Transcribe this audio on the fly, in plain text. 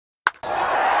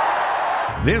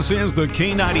This is the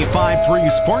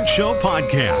K95.3 Sports Show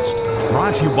podcast,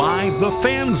 brought to you by The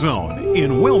Fan Zone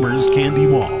in Wilmer's Candy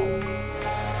Mall.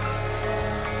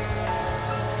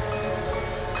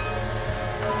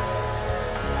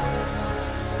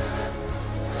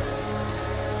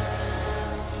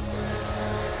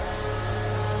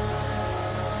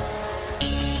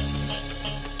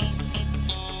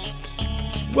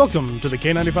 Welcome to the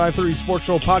K95.3 Sports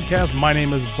Show podcast. My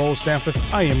name is Bo Stamfus.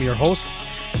 I am your host.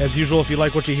 As usual, if you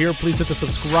like what you hear, please hit the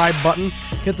subscribe button.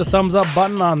 Hit the thumbs up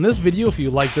button on this video if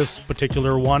you like this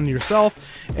particular one yourself.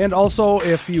 And also,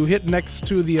 if you hit next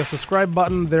to the subscribe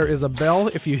button, there is a bell.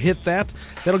 If you hit that,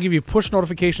 that'll give you push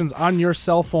notifications on your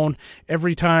cell phone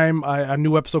every time a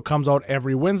new episode comes out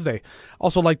every Wednesday.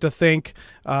 Also like to thank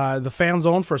the Fan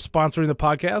Zone for sponsoring the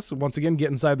podcast. Once again, get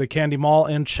inside the Candy Mall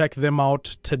and check them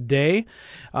out today.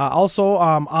 Also,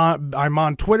 I'm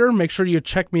on Twitter. Make sure you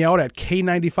check me out at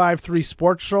K95.3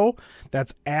 Sports Show.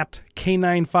 That's at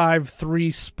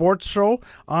K95.3 Sports Show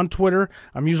on Twitter.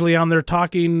 I'm usually on there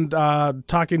talking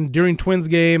during Twins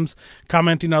games,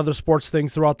 commenting on other sports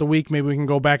things throughout the week. Maybe we can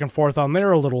go back and forth on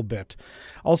there a little bit.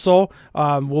 Also,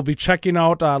 we'll be checking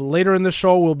out later in the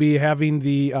show. We'll be having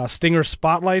the Stinger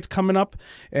Spotlight coming up,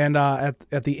 and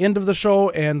at the end of the show.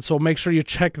 And so make sure you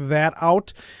check that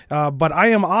out. But I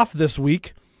am off this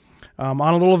week. On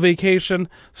a little vacation,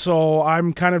 so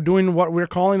I'm kind of doing what we're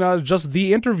calling just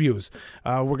the interviews.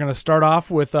 We're going to start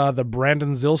off with the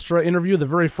Brandon Zylstra interview, the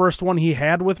very first one he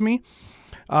had with me.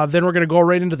 Then we're going to go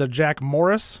right into the Jack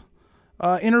Morris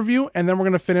interview, and then we're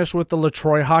going to finish with the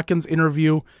LaTroy Hawkins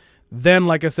interview. Then,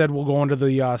 like I said, we'll go into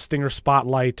the Stinger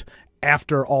Spotlight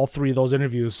after all three of those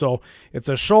interviews. So it's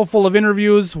a show full of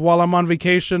interviews while I'm on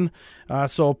vacation.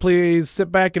 So please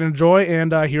sit back and enjoy,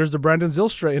 and here's the Brandon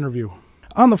Zylstra interview.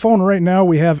 On the phone right now,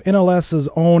 we have NLS's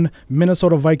own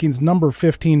Minnesota Vikings number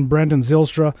 15, Brandon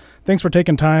Zylstra. Thanks for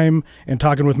taking time and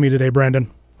talking with me today,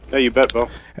 Brandon. Yeah, you bet, Bill.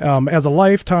 As a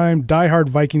lifetime diehard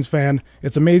Vikings fan,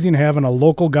 it's amazing having a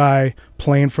local guy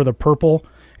playing for the Purple.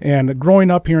 And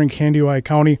growing up here in Candy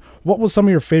County, what was some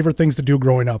of your favorite things to do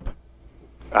growing up?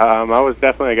 I was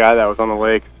definitely a guy that was on the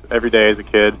lakes every day as a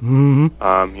kid.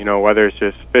 Mm-hmm. Whether it's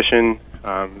just fishing,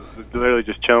 literally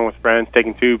just chilling with friends,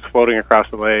 taking tubes, floating across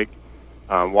the lake.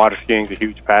 Water skiing is a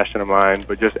huge passion of mine,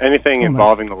 but just anything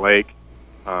involving the lake,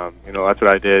 that's what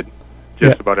I did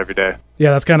just about every day.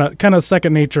 Yeah, that's kind of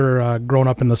second nature growing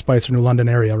up in the Spicer, New London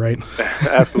area, right?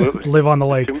 Absolutely. Live on the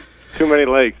lake. Too many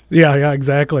lakes. Yeah,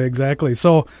 exactly.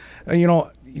 So,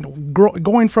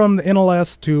 going from the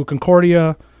NLS to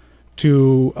Concordia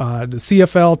to the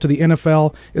CFL to the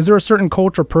NFL, is there a certain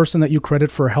coach or person that you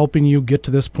credit for helping you get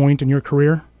to this point in your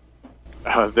career?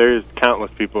 There's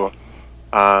countless people.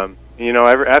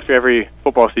 After every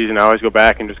football season, I always go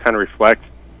back and just kind of reflect,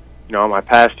 on my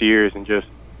past years and just,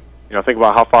 think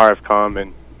about how far I've come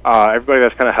and everybody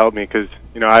that's kind of helped me because,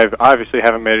 I obviously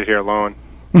haven't made it here alone.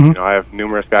 Mm-hmm. I have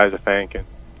numerous guys to thank, and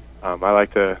I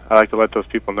like to let those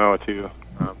people know too.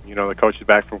 The coaches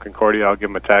back from Concordia, I'll give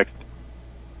them a text,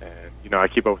 and I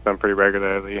keep up with them pretty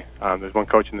regularly. There's one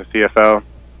coach in the CFL,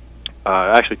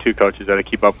 actually two coaches that I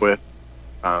keep up with.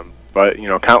 But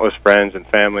countless friends and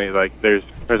family. Like there's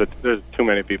too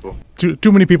many people.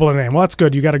 Too many people to name. Well, that's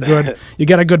good. You got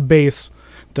a good base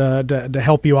to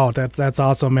help you out. That's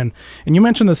awesome. And you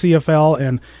mentioned the CFL,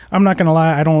 and I'm not gonna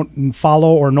lie, I don't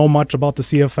follow or know much about the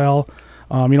CFL.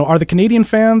 Are the Canadian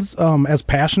fans as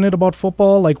passionate about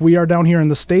football like we are down here in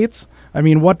the States? I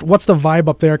mean, what's the vibe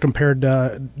up there compared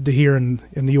to here in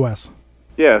the U.S.?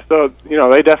 Yeah, so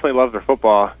they definitely love their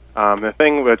football. The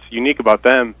thing that's unique about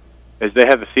them is they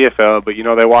have the CFL, but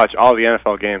they watch all the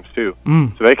NFL games too.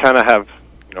 So they kind of have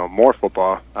more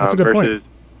football. That's a good versus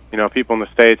point. People in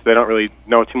the States, they don't really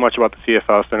know too much about the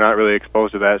CFL, so they're not really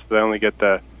exposed to that. So they only get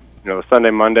the the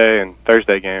Sunday, Monday, and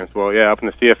Thursday games. Well, yeah, up in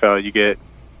the CFL, you get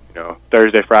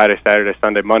Thursday, Friday, Saturday,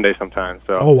 Sunday, Monday sometimes.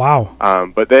 So oh wow.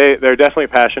 But they're definitely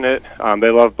passionate. They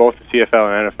love both the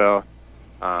CFL and NFL.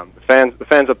 The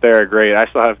fans up there are great. I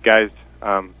still have guys,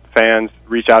 fans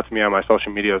reach out to me on my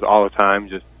social medias all the time,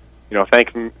 just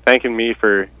thanking me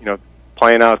for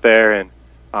playing out there and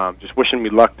just wishing me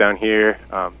luck down here.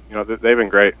 They've been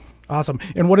great. Awesome.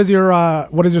 And what is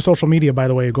your social media, by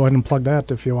the way? Go ahead and plug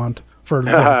that if you want for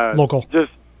the local.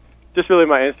 Just really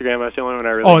my Instagram. That's the only one I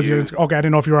really use. Okay, I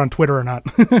didn't know if you were on Twitter or not.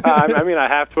 I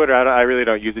have Twitter. I really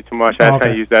don't use it too much. I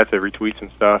kind of use that to retweet some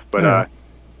stuff, but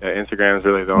Instagram is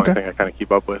really the only thing I kind of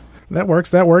keep up with. That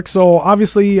works. So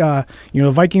obviously, the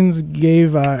Vikings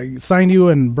signed you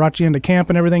and brought you into camp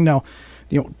and everything. Now,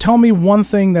 tell me one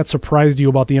thing that surprised you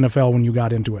about the NFL when you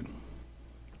got into it.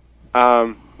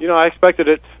 I expected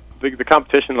it the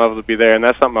competition levels will be there, and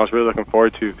that's something I was really looking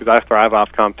forward to because I thrive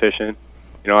off competition.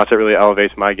 That's what really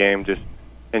elevates my game.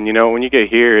 And when you get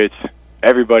here, it's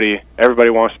everybody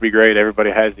wants to be great.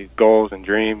 Everybody has these goals and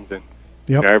dreams, and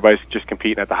everybody's just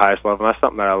competing at the highest level. And that's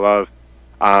something that I love.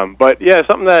 But yeah,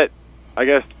 something that I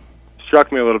guess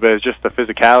struck me a little bit is just the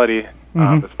physicality.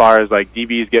 As far as like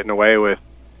DBs getting away with,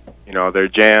 their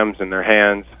jams and their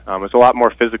hands. It's a lot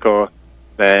more physical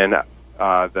than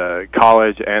the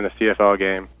college and the CFL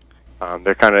game.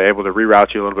 They're kind of able to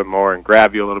reroute you a little bit more and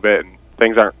grab you a little bit, and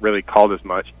things aren't really called as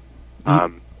much.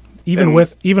 Even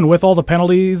with all the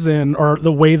penalties or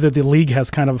the way that the league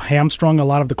has kind of hamstrung a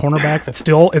lot of the cornerbacks,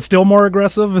 it's still more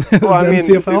aggressive than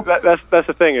CFL. That's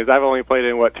the thing is I've only played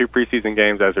in 2 preseason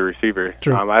games as a receiver.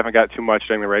 True. I haven't got too much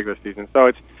during the regular season,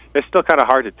 so it's still kind of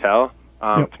hard to tell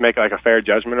to make like a fair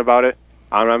judgment about it.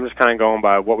 I'm just kind of going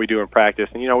by what we do in practice,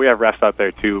 and we have refs out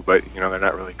there too, but they're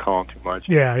not really calling too much.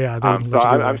 Yeah.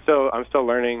 So I'm still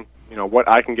learning.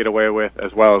 What I can get away with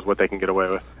as well as what they can get away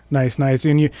with. Nice.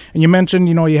 And you mentioned,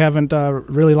 you haven't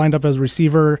really lined up as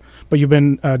receiver, but you've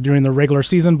been during the regular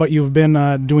season, but you've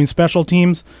been doing special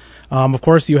teams. Of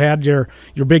course, you had your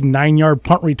big 9-yard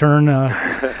punt return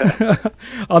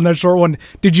on that short one.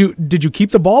 Did you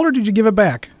keep the ball or did you give it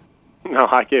back? No,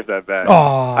 I gave that back. Oh.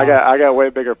 I got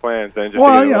way bigger plans than just a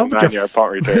 9-yard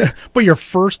punt return. But your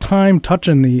first time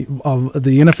touching the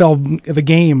NFL, the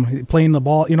game, playing the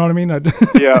ball, you know what I mean?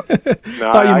 Yeah. No,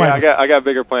 I got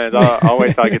bigger plans. I'll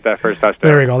wait till I get that first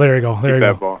touchdown. There you go.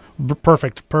 That ball.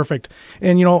 Perfect.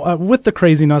 And, with the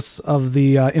craziness of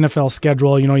the NFL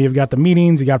schedule, you've got the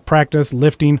meetings, you got practice,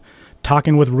 lifting,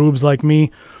 talking with rubes like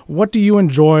me. What do you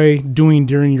enjoy doing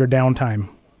during your downtime?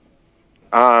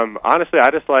 Honestly, I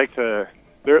just like to.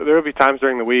 There will be times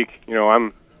during the week.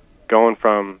 I'm going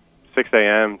from 6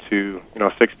 a.m. to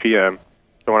 6 p.m.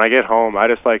 So when I get home, I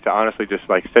just like to honestly just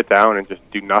like sit down and just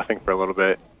do nothing for a little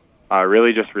bit.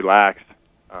 Really just relax.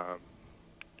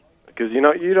 Because you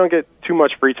don't get too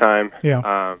much free time.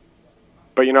 Yeah.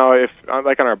 But if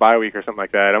like on our bye week or something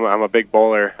like that, I'm a big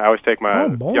bowler. I always take my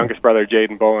youngest brother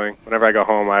Jaden bowling. Whenever I go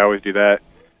home, I always do that.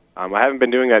 I haven't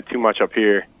been doing that too much up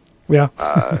here. Yeah.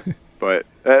 But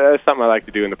that's something I like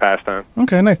to do in the pastime.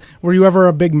 Okay, nice. Were you ever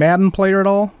a big Madden player at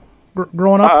all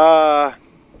growing up? I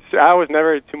was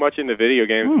never too much into video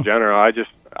games in general. I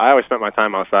always spent my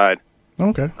time outside.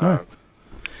 Okay, nice.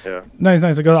 Yeah. Nice. I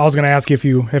was going to ask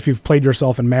you if you've played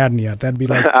yourself in Madden yet. That'd be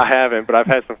like I haven't, but I've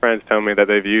had some friends tell me that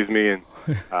they've used me and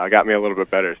got me a little bit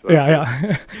better. So.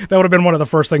 Yeah. That would have been one of the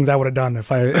first things I would have done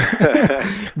if I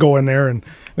go in there and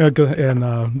that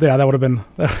would have been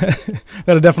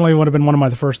that definitely would have been one of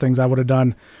my first things I would have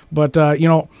done. But I've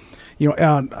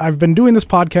been doing this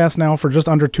podcast now for just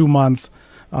under 2 months.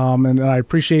 And I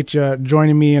appreciate you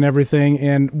joining me and everything.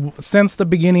 And since the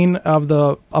beginning of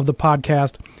the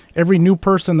podcast, every new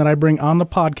person that I bring on the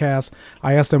podcast,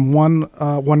 I ask them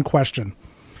one question,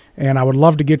 and I would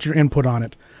love to get your input on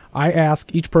it. I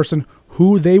ask each person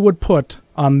who they would put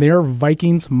on their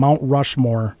Vikings Mount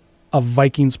Rushmore of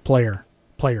Vikings players.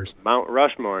 Mount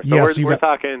Rushmore. So yes, we're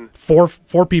talking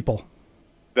four people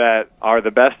that are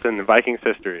the best in the Vikings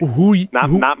history.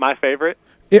 Not my favorite.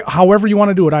 However you want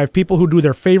to do it. I have people who do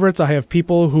their favorites. I have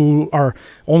people who are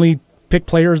only pick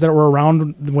players that were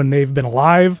around when they've been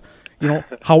alive.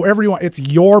 However you want. It's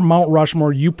your Mount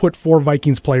Rushmore. You put 4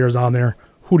 Vikings players on there.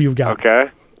 Who do you got?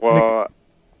 Okay. Well,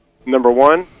 number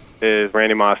 1 is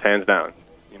Randy Moss, hands down.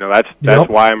 That's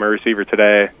why I'm a receiver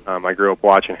today. I grew up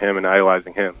watching him and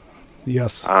idolizing him.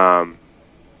 Yes. 2, I'm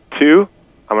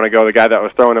going to go the guy that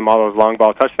was throwing him all those long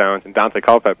ball touchdowns, and Dante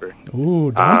Culpepper.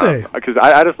 Ooh, Dante. Because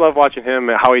I just love watching him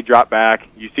and how he dropped back.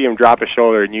 You see him drop his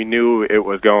shoulder, and you knew it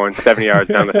was going 70 yards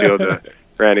down the field to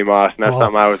Randy Moss, and that's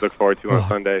something I always look forward to on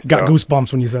Sunday. Got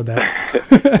goosebumps when you said that.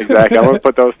 Exactly. I'm going to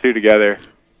put those 2 together.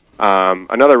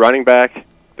 Another running back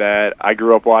that I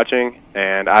grew up watching,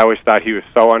 and I always thought he was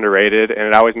so underrated, and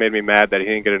it always made me mad that he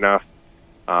didn't get enough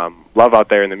love out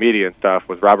there in the media and stuff,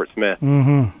 was Robert Smith.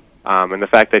 Mm-hmm. And the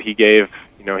fact that he gave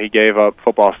up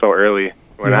football so early.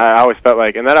 When I always felt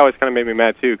like, and that always kind of made me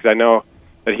mad too, because I know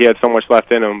that he had so much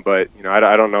left in him, but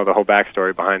I don't know the whole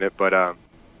backstory behind it. But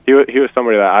he was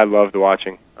somebody that I loved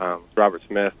watching. Robert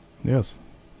Smith. Yes.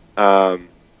 Then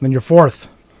your 4th.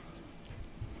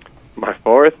 My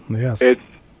 4th. Yes.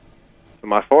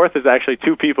 My 4th is actually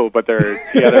 2 people, but they're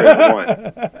together as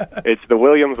one. It's the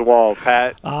Williams Wall,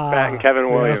 Pat and Kevin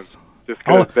Williams. Yes. Just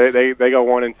because they go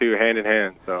 1 and 2 hand in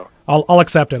hand. So I'll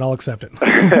accept it.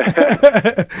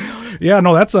 Yeah,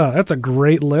 no, that's a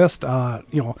great list.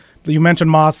 You mentioned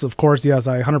Moss, of course. Yes,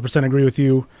 I 100% agree with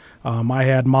you. I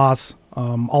had Moss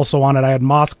also on it. I had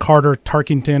Moss, Carter,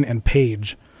 Tarkington, and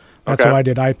Page. That's what I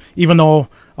did. Even though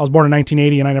I was born in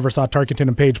 1980 and I never saw Tarkenton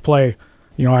and Page play.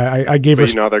 You know, I gave but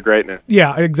you know their greatness.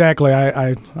 Yeah, exactly.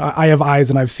 I have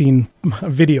eyes and I've seen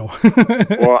video.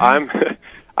 Well, I'm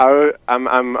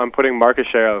putting Marcus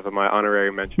Sherrill as my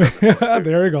honorary mention.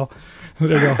 There you go.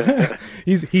 There you go.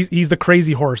 he's the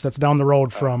crazy horse that's down the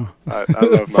road from I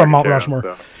love from Mount Sherrill, Rushmore.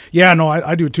 so. Yeah, no,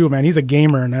 I do too, man. He's a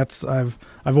gamer, and I've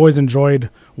always enjoyed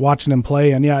watching him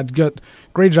play. And yeah,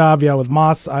 great job, with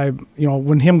Moss.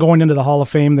 When him going into the Hall of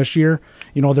Fame this year,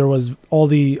 there was all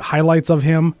the highlights of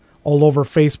him all over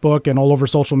Facebook and all over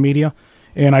social media,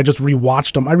 and I just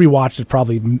rewatched them. I rewatched it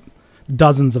probably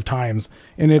dozens of times,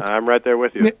 and I'm right there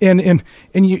with you.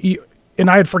 And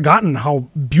I had forgotten how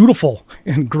beautiful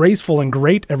and graceful and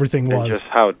great everything was. And just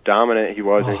how dominant he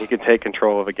was, and he could take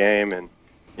control of a game, and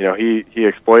he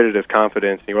exploited his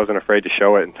confidence. He wasn't afraid to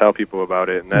show it and tell people about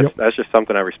it, and that's just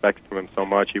something I respected from him so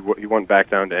much. He wouldn't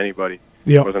back down to anybody.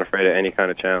 He wasn't afraid of any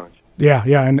kind of challenge. Yeah,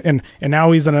 and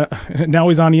now he's on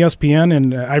ESPN,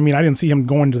 and I mean I didn't see him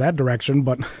going to that direction,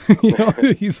 but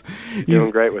he's doing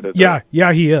great with it.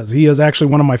 Yeah, he is. He is actually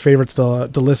one of my favorites to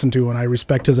listen to, and I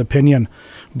respect his opinion.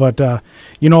 But I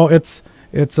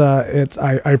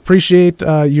appreciate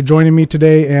you joining me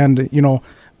today, and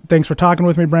thanks for talking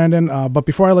with me, Brandon. But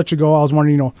before I let you go, I was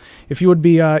wondering, if you would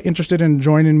be interested in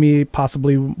joining me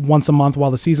possibly once a month while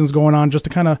the season's going on, just to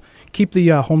kind of keep the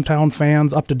hometown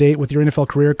fans up to date with your NFL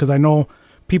career, because I know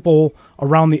people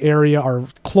around the area are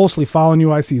closely following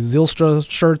you. I see Zylstra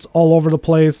shirts all over the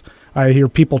place. I hear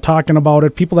people talking about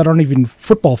it, people that aren't even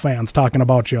football fans talking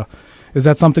about you. Is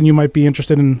that something you might be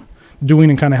interested in doing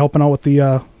and kind of helping out with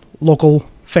the local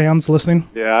fans listening?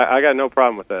 Yeah, I got no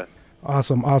problem with that.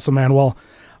 Awesome, man. Well,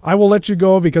 I will let you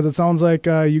go because it sounds like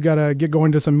you got to get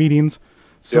going to some meetings.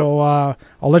 So I'll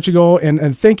let you go.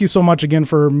 And thank you so much again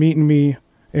for meeting me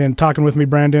and talking with me,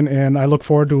 Brandon. And I look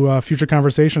forward to future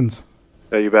conversations.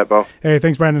 Yeah, you bet, Bo. Hey,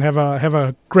 thanks, Brandon. Have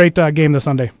a great game this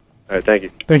Sunday. All right, thank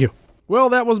you. Thank you. Well,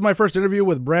 that was my first interview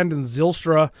with Brandon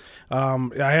Zylstra.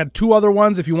 I had two other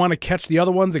ones. If you want to catch the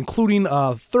other ones, including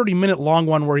a 30-minute long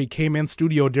one where he came in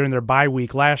studio during their bye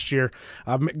week last year,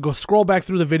 go scroll back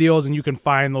through the videos and you can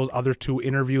find those other two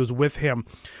interviews with him.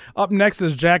 Up next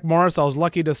is Jack Morris. I was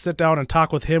lucky to sit down and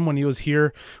talk with him when he was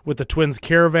here with the Twins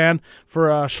Caravan for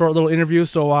a short little interview.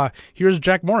 So here's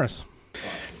Jack Morris. All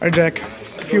right, Jack,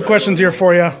 a few questions here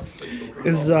for you.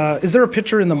 Is there a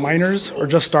pitcher in the minors or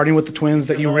just starting with the Twins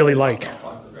that you really like?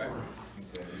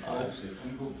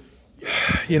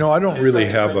 I don't really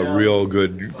have a real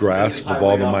good grasp of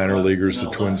all the minor leaguers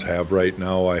the Twins have right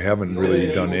now. I haven't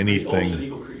really done anything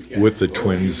with the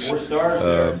Twins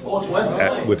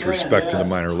with respect to the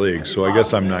minor leagues, so I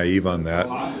guess I'm naive on that.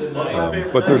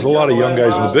 But there's a lot of young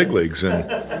guys in the big leagues, and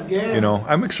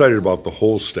I'm excited about the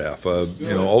whole staff.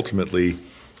 Ultimately,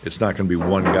 it's not going to be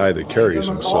one guy that carries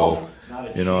them, so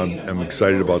I'm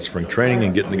excited about spring training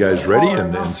and getting the guys ready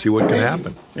and see what can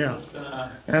happen. Yeah,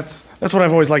 that's what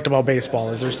I've always liked about baseball.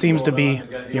 Is there seems to be,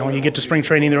 when you get to spring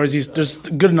training, there's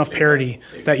good enough parity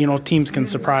that teams can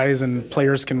surprise and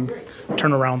players can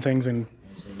turn around things and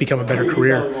become a better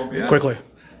career quickly.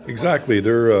 Exactly.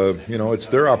 They're it's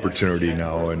their opportunity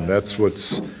now, and that's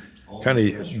what's kind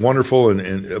of wonderful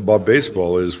and about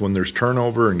baseball is when there's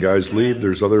turnover and guys leave,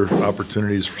 there's other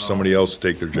opportunities for somebody else to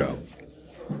take their job.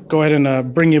 Go ahead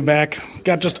and bring you back.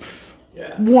 Got just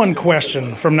one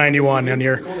question from 91 on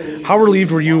here. How relieved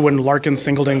were you when Larkins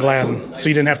singled in Gladden so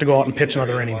you didn't have to go out and pitch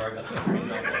another inning?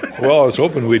 Well, I was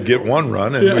hoping we'd get one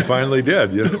run, and we finally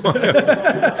did.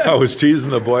 I was teasing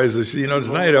the boys. I said,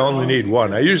 tonight I only need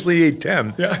one. I usually need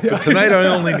 10, but tonight I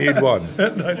only need one.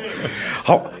 Nice.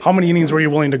 How many innings were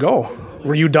you willing to go?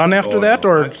 Were you done after that,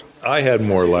 or? I had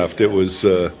more left. It was,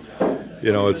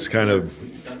 it's kind of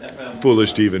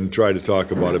foolish to even try to talk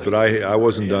about it, but I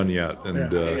wasn't done yet,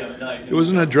 and it was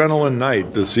an adrenaline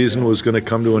night. The season was going to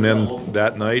come to an end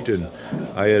that night, and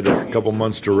I had a couple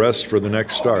months to rest for the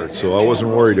next start, so I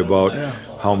wasn't worried about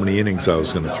how many innings I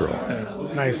was going to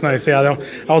throw. Nice. Yeah,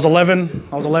 I was 11.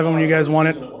 I was 11 when you guys won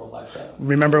it.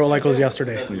 Remember it like it was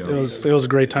yesterday. It was a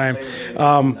great time.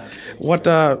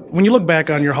 When you look back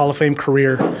on your Hall of Fame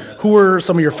career, who were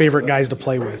some of your favorite guys to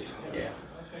play with?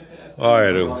 I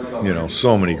had,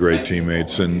 so many great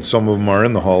teammates, and some of them are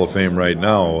in the Hall of Fame right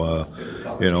now.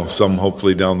 Some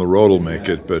hopefully down the road will make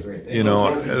it. But,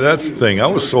 that's the thing. I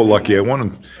was so lucky. I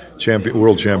won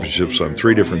world championships on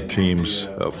 3 different teams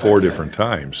 4 different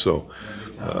times. So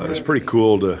it's pretty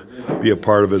cool to be a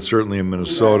part of it, certainly in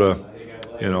Minnesota.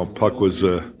 Puck was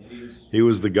he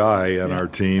was the guy on our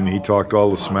team. He talked all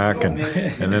the smack and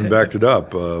then backed it up.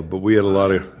 But we had a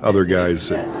lot of other guys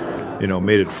that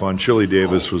made it fun. Chili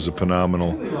Davis was a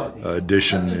phenomenal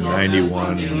addition in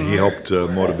 '91, and he helped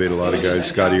motivate a lot of guys.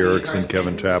 Scotty Erickson,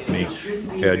 Kevin Tapney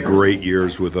had great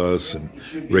years with us, and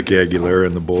Rick Aguilera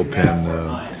in the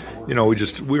bullpen.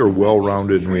 We were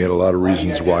well-rounded, and we had a lot of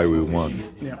reasons why we won.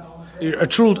 Yeah. A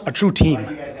true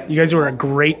team. You guys were a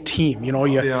great team. You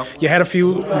had a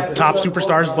few top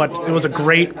superstars, but it was a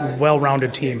great,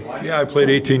 well-rounded team. Yeah, I played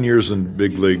 18 years in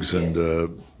big leagues, and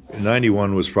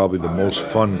 '91 was probably the most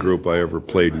fun group I ever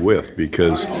played with,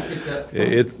 because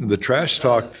the trash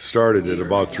talk started at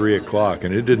about 3 o'clock,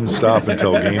 and it didn't stop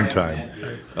until game time.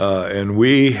 And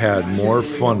we had more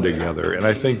fun together, and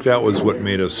I think that was what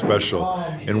made us special.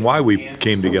 And why we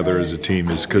came together as a team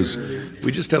is because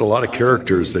we just had a lot of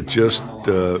characters that just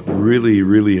really,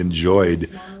 really enjoyed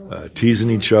teasing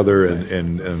each other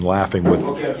and laughing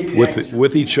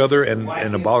with each other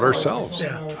and about ourselves.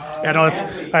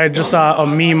 I just saw a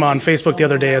meme on Facebook the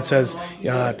other day. It says,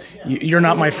 "You're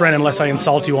not my friend unless I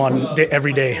insult you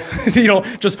every day."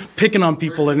 Just picking on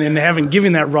people and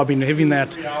giving that rubbing, giving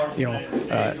that,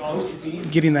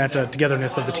 getting that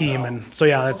togetherness of the team. And so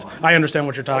I understand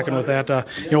what you're talking with that.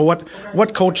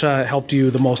 What coach helped you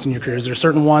the most in your career? Is there a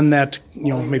certain one that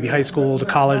maybe high school to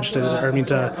college to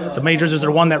the majors? Is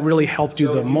there one that really helped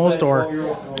you the most, or?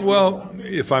 Well,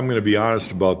 if I'm going to be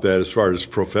honest about that, as far as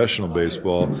professional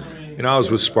baseball, I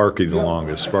was with Sparky the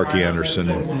longest, Sparky Anderson,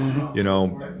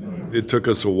 and it took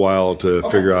us a while to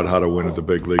figure out how to win at the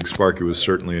big league. Sparky was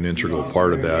certainly an integral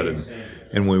part of that,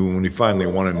 and when we finally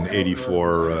won in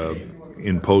 '84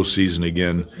 in postseason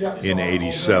again in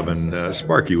 '87,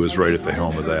 Sparky was right at the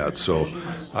helm of that, so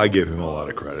I give him a lot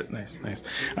of credit. Nice.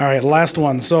 All right, last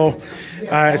one. So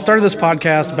I started this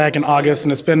podcast back in August,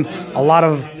 and it's been a lot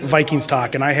of Vikings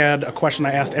talk. And I had a question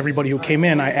I asked everybody who came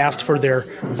in. I asked for their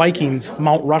Vikings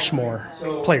Mount Rushmore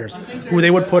players, who they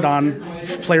would put on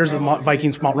players of the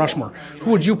Vikings Mount Rushmore.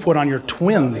 Who would you put on your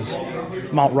Twins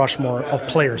Mount Rushmore of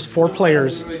players? 4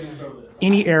 players,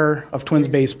 any era of Twins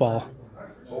baseball,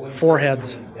 4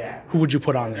 heads. Who would you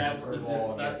put on there?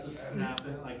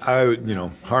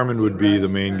 Harmon would be the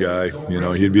main guy.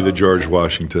 He'd be the George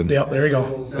Washington. Yep, there you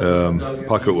go.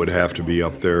 Puckett would have to be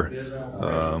up there.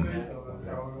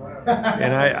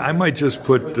 And I might just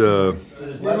put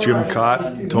Jim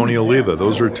Cott, Tony Oliva.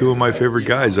 Those are 2 of my favorite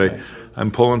guys.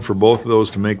 I'm pulling for both of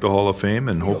those to make the Hall of Fame,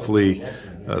 and hopefully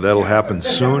that'll happen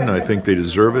soon. I think they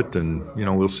deserve it, and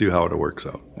we'll see how it works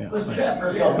out.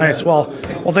 Yeah, nice. Well,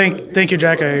 thank you,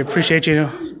 Jack. I appreciate you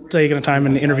taking the time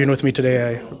and interviewing with me today. I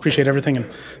appreciate everything, and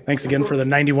thanks again for the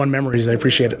 91 memories. I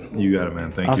appreciate it. You got it,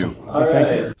 man. Thank awesome. you.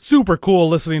 Thanks. Super cool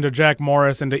listening to Jack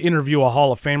Morris and to interview a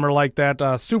Hall of Famer like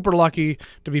that. Super lucky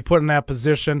to be put in that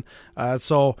position.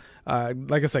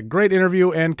 Like I said, great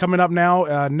interview. And coming up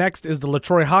now, next is the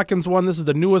LaTroy Hawkins one. This is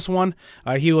the newest one.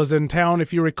 He was in town,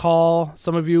 if you recall,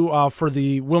 some of you, for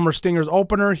the Wilmer Stingers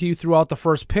opener. He threw out the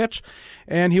first pitch,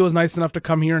 and he was nice enough to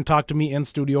come here and talk to me in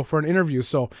studio for an interview.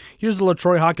 So here's the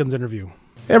LaTroy Hawkins interview.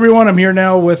 Hey everyone, I'm here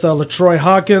now with LaTroy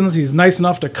Hawkins. He's nice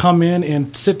enough to come in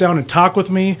and sit down and talk with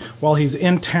me while he's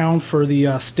in town for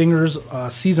the Stingers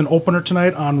season opener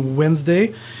tonight on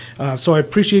Wednesday. So I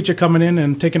appreciate you coming in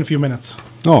and taking a few minutes.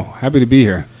 Oh, happy to be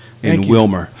here in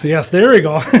Wilmer. Yes, there we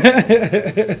go.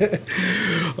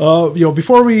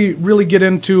 Before we really get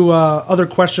into other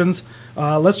questions,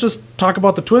 let's just talk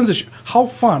about the Twins this year. How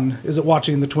fun is it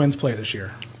watching the Twins play this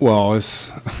year? Well,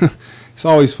 it's it's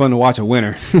always fun to watch a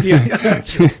winner. Yeah,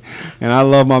 that's true. And I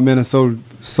love my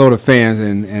Minnesota fans,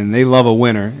 and they love a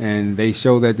winner, and they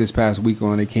showed that this past week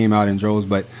when they came out in droves.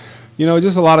 But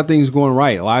just a lot of things going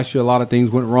right. Last year, a lot of things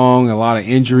went wrong, a lot of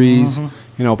injuries.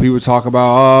 Mm-hmm. People talk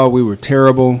about, we were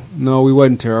terrible. No, we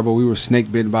wasn't terrible. We were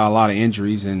snake bitten by a lot of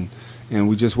injuries, and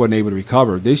we just wasn't able to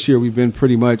recover. This year, we've been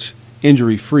pretty much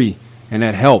injury-free, and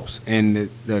that helps.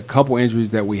 And the couple injuries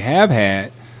that we have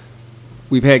had,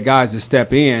 we've had guys to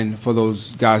step in for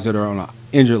those guys that are on an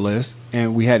injured list,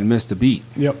 and we hadn't missed a beat.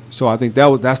 Yep. So I think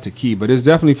that's the key. But it's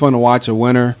definitely fun to watch a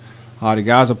winner. The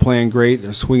guys are playing great.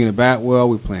 They're swinging the bat well.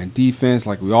 We're playing defense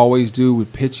like we always do. We're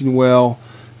pitching well.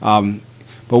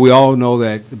 But we all know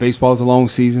that baseball is a long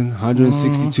season,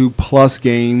 162-plus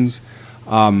games.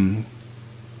 And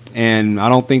I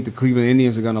don't think the Cleveland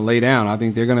Indians are going to lay down. I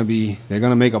think they're going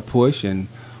to make a push, and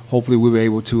hopefully we'll be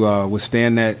able to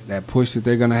withstand that push that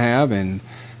they're going to have and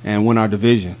win our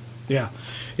division. Yeah,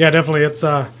 definitely. It's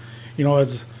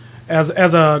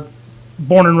as a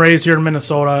born and raised here in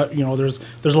Minnesota,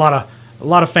 there's a lot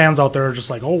of fans out there just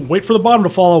like, oh, wait for the bottom to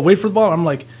fall out, wait for the bottom. I'm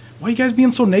like, why are you guys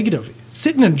being so negative?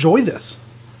 Sit and enjoy this.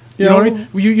 You know what I mean?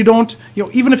 You don't,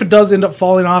 even if it does end up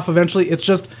falling off eventually, it's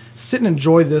just sit and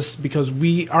enjoy this because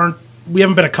we haven't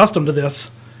been accustomed to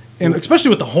this and especially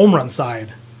with the home run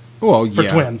side. Well, for yeah,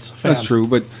 Twins fans. That's true.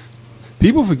 But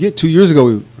people forget 2 years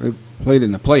ago we played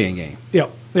in the play-in game.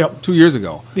 Yep. 2 years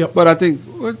ago. Yep. But I think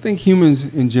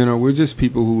humans in general, we're just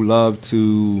people who love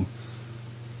to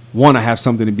want to have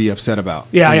something to be upset about.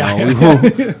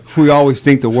 Yeah. We always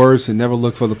think the worst and never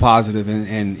look for the positive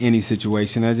in any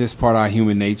situation. That's just part of our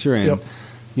human nature. And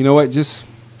you know what? Just,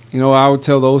 I would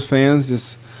tell those fans,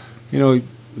 just, you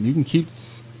can keep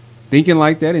thinking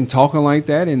like that and talking like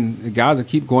that, and the guys will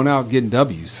keep going out getting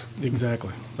W's.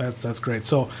 Exactly. That's great.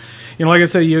 So, like I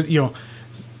said, you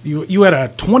had a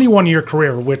 21-year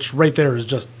career, which right there is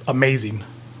just amazing.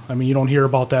 I mean, you don't hear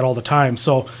about that all the time.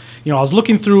 So, I was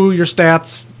looking through your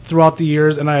stats throughout the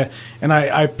years, and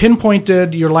I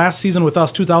pinpointed your last season with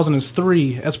us,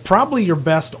 2003, as probably your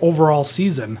best overall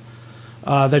season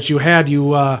that you had. You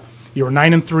were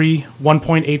 9-3,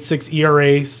 1.86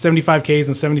 ERA, 75 Ks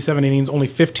and 77 innings, only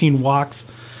 15 walks.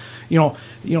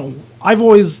 I've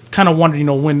always kind of wondered,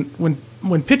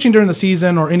 when pitching during the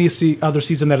season or any other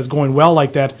season that is going well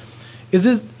like that, is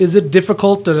it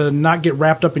difficult to not get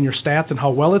wrapped up in your stats and how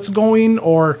well it's going,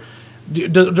 or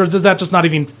does that just not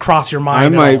even cross your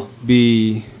mind? I might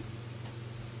be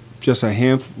just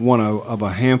one of a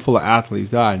handful of athletes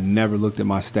that I never looked at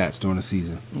my stats during the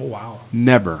season. Oh, wow.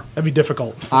 Never. That'd be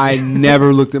difficult. I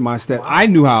never looked at my stats. I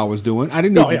knew how I was doing. I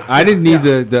didn't need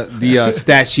the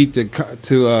stat sheet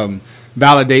to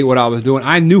validate what I was doing.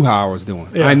 I knew how I was doing.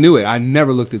 Yeah. I knew it. I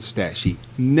never looked at the stat sheet.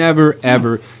 Never,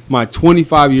 ever. My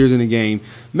 25 years in the game,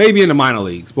 maybe in the minor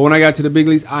leagues. But when I got to the big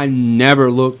leagues, I never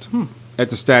looked at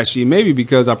the stat sheet. Maybe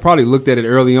because I probably looked at it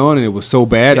early on and it was so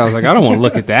bad. I was like, I don't want to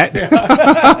look at that.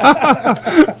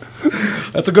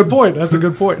 That's a good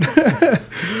point.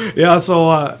 Yeah.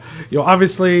 So,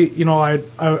 obviously, I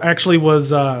actually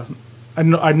was. I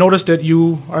noticed that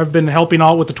I've been helping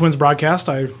out with the Twins broadcast.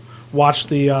 I watched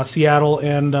the Seattle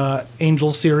and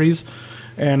Angels series,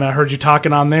 and I heard you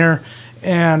talking on there.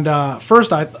 And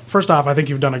first off, I think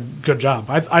you've done a good job.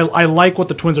 I like what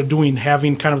the Twins are doing,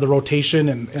 having kind of the rotation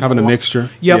and having a mixture.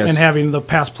 Yep, yes. And having the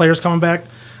past players coming back.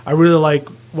 I really like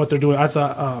what they're doing. I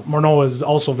thought Morneau is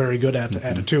also very good at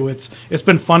it too. It's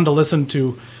been fun to listen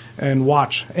to and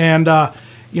watch. And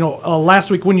last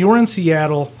week when you were in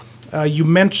Seattle, you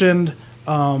mentioned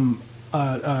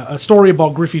a story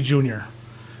about Griffey Jr.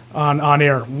 on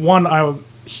air.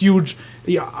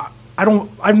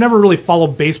 I've never really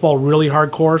followed baseball really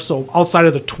hardcore, so outside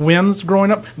of the Twins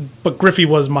growing up, but Griffey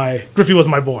was my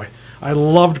boy. I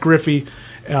loved Griffey,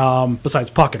 besides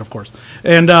Puckett, of course.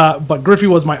 And but Griffey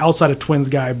was my outside of Twins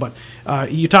guy. But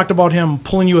you talked about him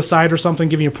pulling you aside or something,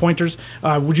 giving you pointers.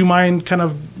 Would you mind kind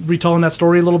of retelling that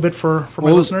story a little bit for my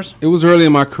listeners? It was early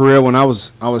in my career when I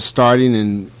was starting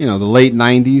in the late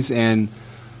 '90s, and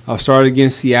I started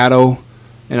against Seattle,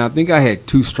 and I think I had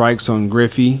 2 strikes on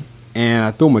Griffey. And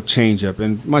I threw him a changeup,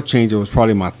 and my changeup was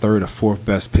probably my 3rd or 4th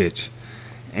best pitch.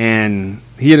 And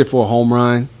he hit it for a home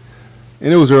run,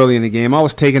 and it was early in the game. I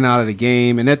was taken out of the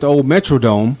game, and at the old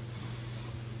Metrodome,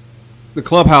 the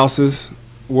clubhouses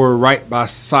were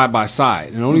side by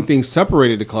side. And the only thing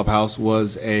separated the clubhouse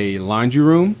was a laundry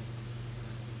room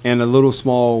and a little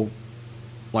small,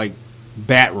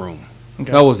 bat room.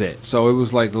 Okay. That was it. So it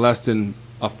was less than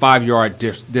a 5-yard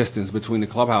distance between the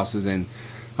clubhouses, and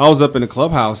I was up in the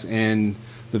clubhouse, and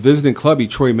the visiting clubby,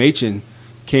 Troy Machin,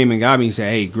 came and got me and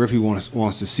said, "Hey, Griffey wants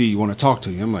to see you, want to talk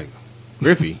to you." I'm like,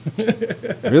 "Griffey?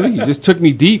 Really? You just took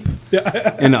me deep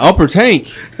in the upper tank."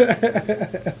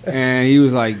 And he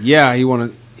was like, "Yeah, he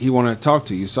wanted to talk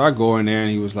to you." So I go in there,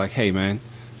 and he was like, "Hey, man,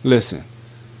 listen."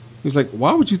 He was like,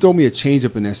 "Why would you throw me a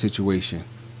changeup in that situation?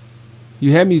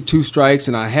 You had me 2 strikes,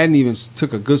 and I hadn't even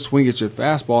took a good swing at your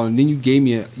fastball, and then you gave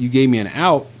me an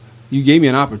out. You gave me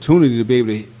an opportunity to be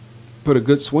able to put a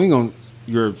good swing on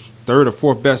your 3rd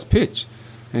or 4th best pitch."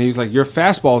 And he was like, "Your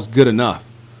fastball is good enough."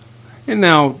 And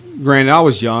now, granted, I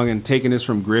was young and taking this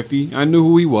from Griffey. I knew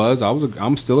who he was.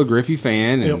 I'm still a Griffey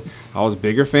fan, and I was a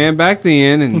bigger fan back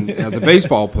then. And as a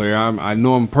baseball player, I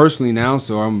know him personally now,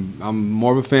 so I'm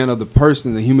more of a fan of the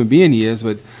person, the human being he is.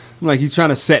 But I'm like, he's trying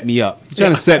to set me up. He's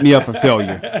trying to set me up for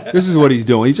failure. This is what he's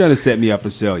doing. He's trying to set me up for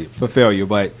failure.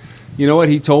 But you know what?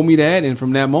 He told me that, and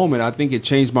from that moment, I think it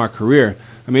changed my career.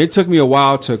 I mean, it took me a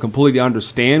while to completely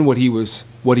understand what he was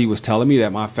telling me,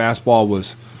 that my fastball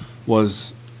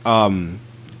was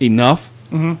enough.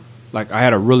 Mm-hmm. Like, I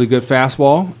had a really good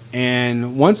fastball,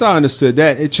 and once I understood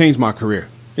that, it changed my career.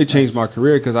 It changed my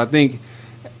career because I think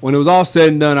when it was all said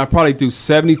and done, I probably threw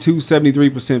 72,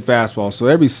 73% fastball. So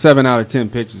every 7 out of 10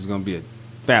 pitches is going to be a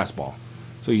fastball.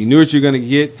 So you knew what you're going to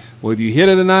get. Whether you hit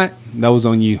it or not, that was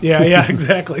on you. Yeah,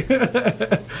 exactly.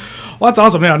 Well, that's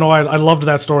awesome. Yeah, no, I loved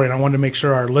that story, and I wanted to make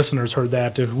sure our listeners heard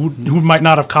that, who might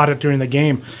not have caught it during the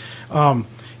game.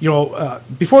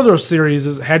 Before those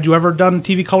series, had you ever done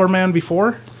TV Color Man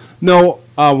before? No.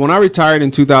 When I retired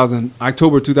in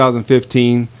October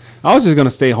 2015, I was just going to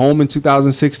stay home in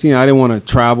 2016. I didn't want to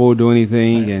travel or do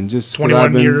anything, and just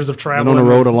 21 years of travel on the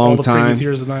road a long time. Previous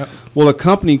years of that. Well, a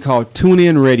company called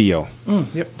TuneIn Radio.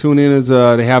 Yep. TuneIn is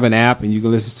they have an app, and you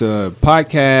can listen to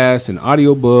podcasts and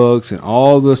audiobooks and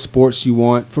all the sports you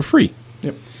want for free.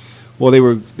 Yep. Well,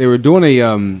 they were doing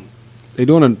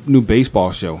a new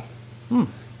baseball show.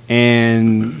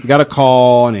 And got a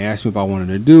call, and they asked me if I wanted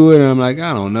to do it, and I'm like,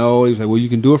 I don't know. He was like, well, you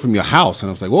can do it from your house. And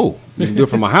I was like, whoa, you can do it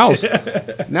from my house?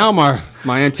 Now my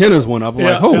antennas went up. I'm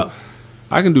like,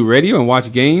 I can do radio and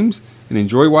watch games and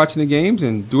enjoy watching the games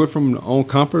and do it from the own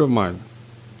comfort of my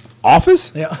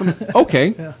office? Yeah.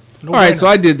 Okay. Yeah. All right, so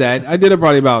I did that. I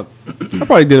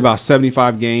probably did about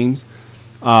 75 games.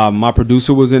 My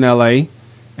producer was in L.A.,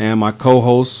 and my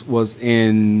co-host was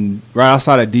right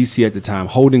outside of D.C. at the time,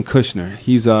 Holden Kushner.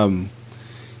 He's on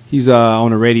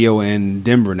the radio in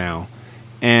Denver now.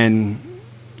 And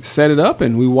set it up,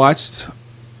 and we watched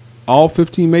all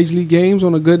 15 Major League games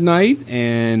on a good night,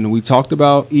 and we talked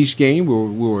about each game.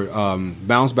 We were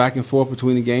bounced back and forth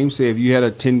between the games. Say if you had a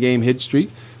 10-game hit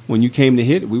streak, when you came to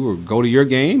hit, we would go to your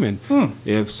game, and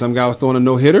if some guy was throwing a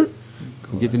no-hitter,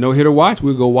 get the no-hitter watch,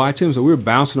 we'd go watch him. So we were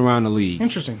bouncing around the league.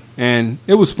 Interesting. And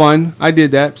it was fun. I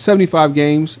did that. 75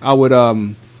 games. I would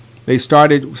we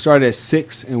started at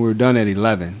 6 and we were done at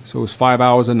 11. So it was 5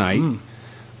 hours a night.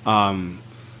 I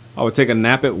would take a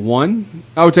nap at 1.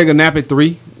 I would take a nap at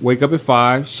 3, wake up at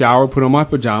 5, shower, put on my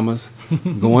pajamas,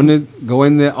 go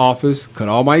in the office, cut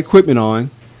all my equipment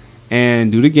on,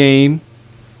 and do the game.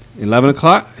 11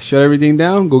 o'clock, shut everything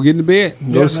down, go get into bed,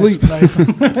 and go to sleep. Nice.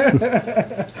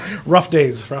 Rough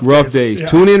days. Rough days. Yeah.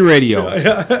 Tune in radio.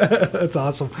 Yeah. That's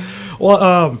awesome.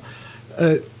 Well,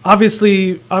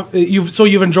 obviously,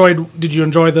 you've enjoyed. Did you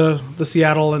enjoy the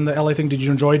Seattle and the LA thing? Did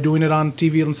you enjoy doing it on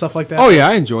TV and stuff like that? Oh yeah,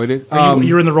 I enjoyed it.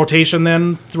 You're in the rotation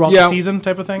then throughout the season,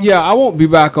 type of thing. Yeah, I won't be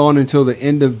back on until the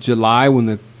end of July when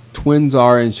the Twins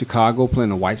are in Chicago playing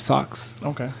the White Sox.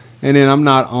 Okay. And then I'm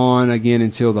not on again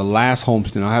until the last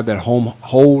homestand. I'll have that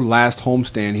whole last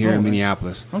homestand here in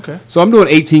Minneapolis. Okay. So I'm doing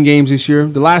 18 games this year.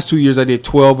 The last 2 years I did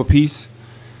 12 apiece.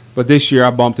 But this year I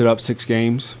bumped it up 6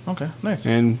 games. Okay, nice.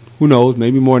 And who knows,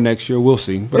 maybe more next year. We'll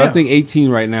see. But I think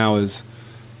 18 right now is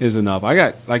enough. I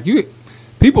got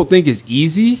people think it's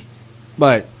easy,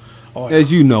 but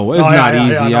as you know, it's not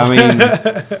easy. I mean,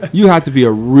 you have to be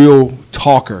a real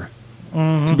talker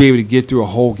to be able to get through a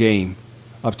whole game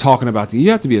of talking about you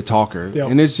have to be a talker.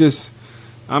 Yep. And it's just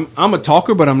I'm a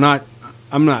talker, but I'm not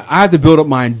I have to build up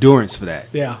my endurance for that.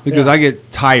 Yeah. Because I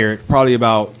get tired probably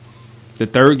about the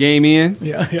 3rd game in.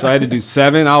 Yeah. So I had to do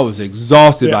 7. I was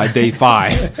exhausted by day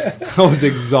 5. I was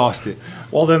exhausted.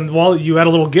 Well, you had a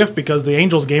little gift because the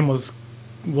Angels game was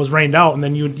rained out, and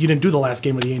then you didn't do the last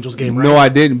game of the Angels game, right? No, I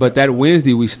didn't. But that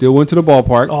Wednesday, we still went to the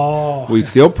ballpark. Oh. We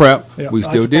still prepped. Yeah, we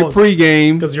still did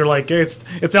pregame. Because you're like, hey, it's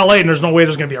LA, and there's no way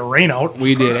there's going to be a rain out.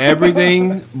 We did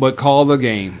everything but call the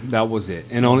game. That was it.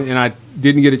 And I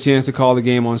didn't get a chance to call the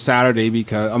game on Saturday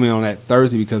on that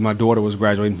Thursday because my daughter was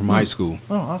graduating from high school.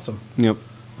 Oh, awesome. Yep.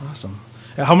 Awesome.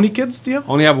 How many kids do you have?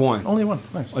 Only have one. Only one.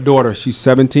 Nice. A daughter. She's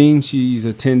 17. She's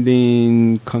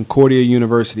attending Concordia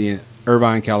University in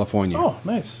Irvine, California. Oh,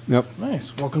 nice. Yep.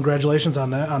 Nice. Well, congratulations on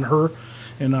that, on her.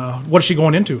 And what is she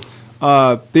going into?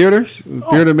 Theater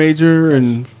major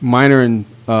and minor in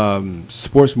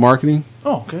sports marketing.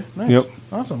 Oh, okay. Nice. Yep.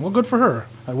 Awesome. Well, good for her.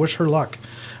 I wish her luck.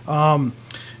 Get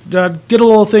a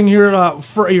little thing here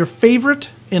for your favorite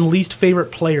and least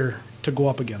favorite player to go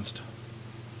up against.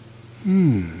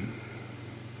 My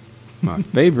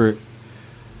favorite.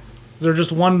 Is there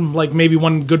just one, maybe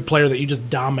one good player that you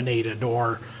just dominated,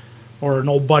 or an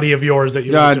old buddy of yours that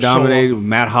you I dominated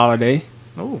Matt Holliday.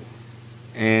 Oh.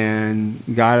 And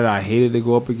the guy that I hated to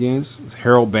go up against was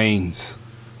Harold Baines.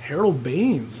 Harold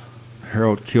Baines.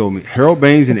 Harold killed me. Harold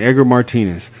Baines and Edgar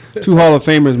Martinez. 2 Hall of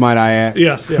Famers, might I add.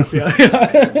 Yes.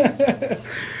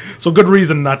 So good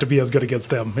reason not to be as good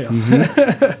against them. Yes.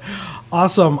 Mm-hmm.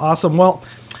 Awesome. Well,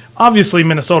 obviously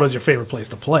Minnesota is your favorite place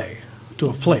to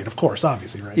have played, of course,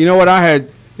 obviously, right? You know what I had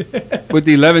with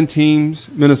the 11 teams,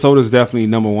 Minnesota's definitely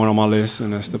number 1 on my list,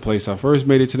 and that's the place I first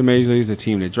made it to the major leagues, the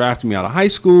team that drafted me out of high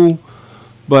school.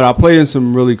 But I played in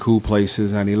some really cool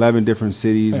places and 11 different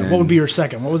cities. Yeah, what would be your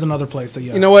second? What was another place that you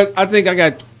had? You know what? I think I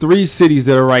got 3 cities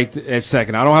that are right at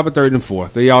second. I don't have a third and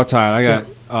fourth. They all tied. I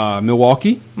got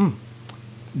Milwaukee,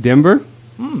 Denver,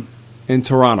 and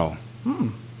Toronto.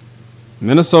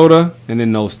 Minnesota, and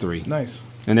then those 3. Nice.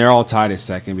 And they're all tied at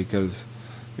second because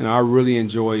And I really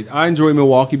enjoyed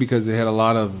Milwaukee because they had a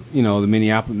lot of,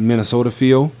 the Minnesota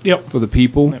feel for the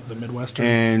people. Yep, the Midwestern.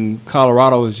 And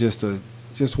Colorado is just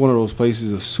one of those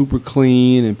places that's super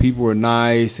clean and people are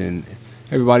nice and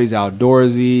everybody's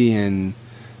outdoorsy, and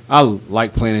I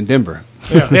like playing in Denver.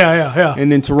 Yeah.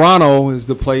 And then Toronto is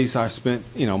the place I spent,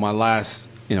 my last,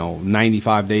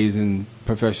 95 days in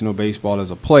professional baseball as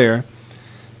a player.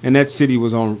 And that city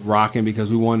was on rocking because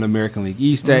we won the American League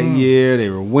East that year. They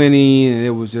were winning, and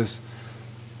it was just,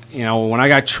 when I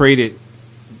got traded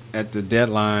at the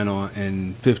deadline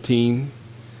in 15,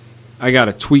 I got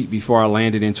a tweet before I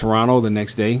landed in Toronto the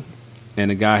next day,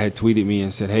 and the guy had tweeted me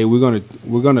and said, "Hey,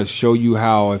 we're gonna show you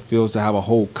how it feels to have a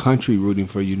whole country rooting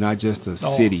for you, not just a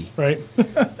city." Right.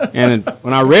 And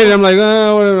when I read it, I'm like,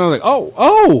 whatever. I'm like,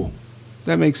 oh.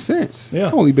 That makes sense. Yeah.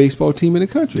 It's the only baseball team in the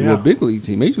country. Yeah. Well, big league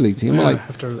team, major league team. Yeah, I'm like,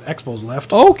 after the Expos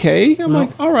left. Okay. I'm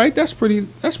like, all right, that's pretty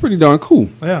darn cool.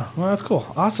 Yeah, well, that's cool.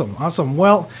 Awesome.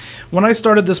 Well, when I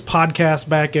started this podcast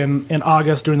back in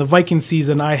August during the Viking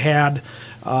season, I had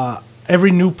every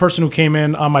new person who came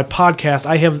in on my podcast,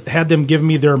 I have had them give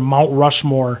me their Mount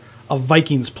Rushmore of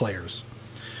Vikings players.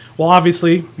 Well,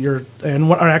 obviously, when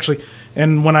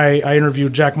I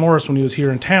interviewed Jack Morris when he was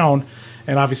here in town,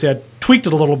 and obviously I tweaked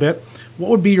it a little bit. What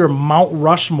would be your Mount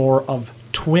Rushmore of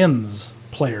Twins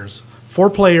players? 4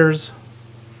 players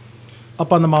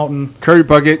up on the mountain. Curry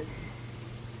Bucket.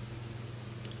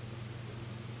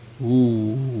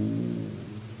 Ooh.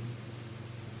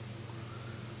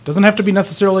 Doesn't have to be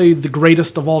necessarily the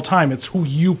greatest of all time. It's who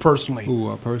you personally.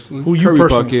 Curry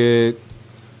Bucket.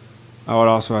 I would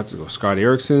also have to go Scott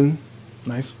Erickson.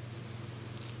 Nice.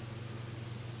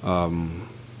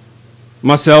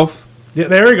 Myself. Yeah,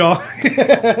 there we go.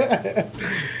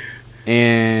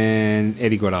 And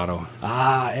Eddie Guardado.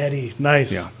 Eddie.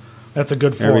 Nice. Yeah. That's a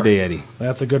good 4. Everyday Eddie.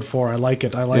 That's a good 4. I like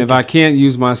it. And if I can't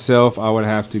use myself, I would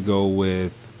have to go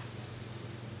with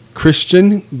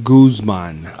Christian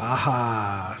Guzman.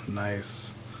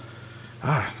 Nice.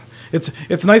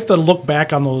 It's nice to look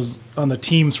back on the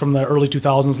teams from the early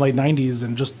 2000s, late 90s,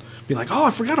 and just be like, I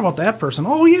forgot about that person.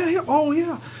 Oh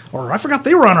yeah. Or I forgot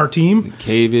they were on our team.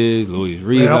 Cavid, Luis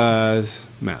Rivas,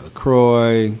 Matt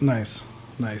LaCroix. Nice.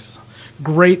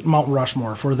 Great Mount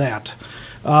Rushmore for that.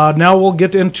 Now we'll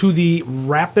get into the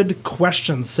rapid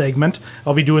question segment.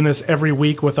 I'll be doing this every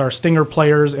week with our Stinger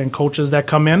players and coaches that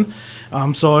come in.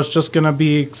 So it's just going to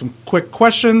be some quick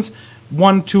questions.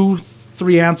 1, 2,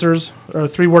 3 answers, or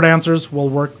 3-word answers will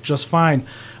work just fine.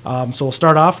 So we'll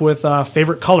start off with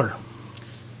favorite color.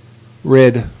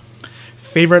 Red.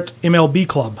 Favorite MLB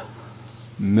club.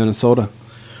 Minnesota.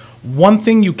 One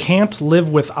thing you can't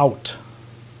live without.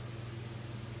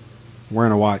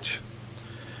 Wearing a watch.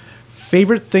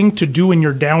 Favorite thing to do in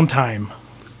your downtime.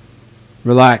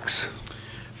 Relax.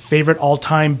 Favorite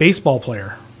all-time baseball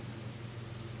player.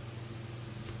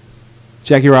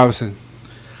 Jackie Robinson.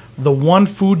 The one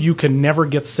food you can never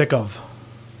get sick of.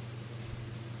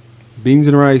 Beans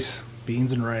and rice.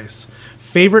 Beans and rice.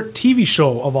 Favorite TV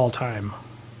show of all time.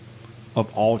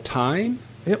 Of all time?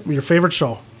 Yep, your favorite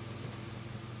show.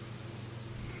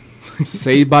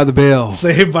 Saved by the Bell.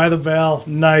 Saved by the Bell.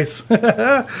 Nice.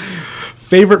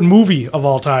 Favorite movie of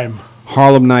all time.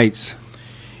 Harlem Nights.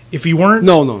 If you weren't...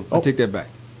 No. I take that back.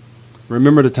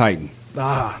 Remember the Titan.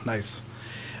 Nice.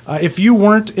 If you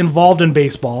weren't involved in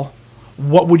baseball,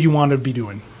 what would you want to be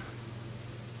doing?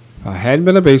 If I hadn't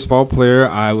been a baseball player,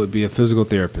 I would be a physical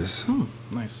therapist.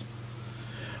 Nice.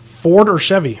 Ford or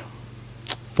Chevy?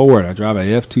 Ford. I drive a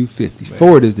F-250.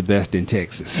 Ford is the best in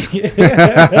Texas.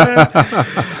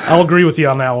 I'll agree with you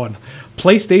on that one.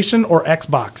 PlayStation or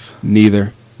Xbox?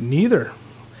 Neither.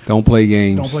 Don't play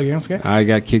games. Okay. I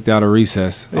got kicked out of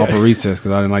recess, off of recess,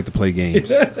 because I didn't like to play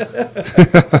games.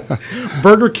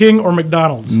 Burger King or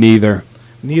McDonald's? Neither.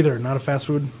 Not a fast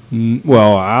food?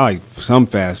 Well, I like some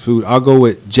fast food. I'll go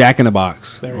with Jack in the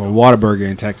Box or Whataburger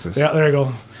in Texas. Yeah, there you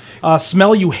go.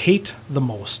 Smell you hate the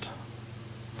most?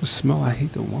 The smell I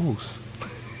hate the most?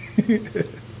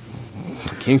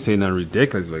 I can't say nothing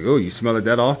ridiculous. Like, oh, you smell it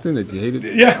that often that you hate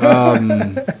it? Yeah.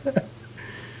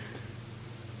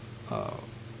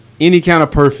 Any kind of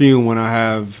perfume when I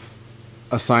have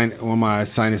when my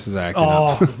sinuses are acting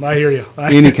up. I hear you.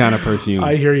 Any kind of perfume.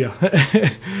 I hear you.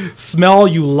 Smell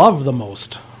you love the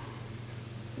most?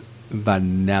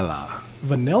 Vanilla.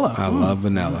 I love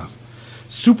vanilla. Nice.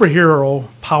 Superhero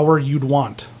power you'd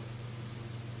want?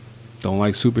 Don't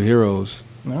like superheroes.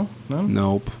 No.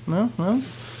 Nope. No.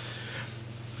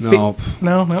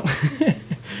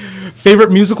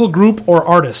 Favorite musical group or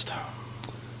artist?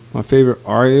 My favorite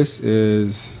artist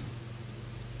is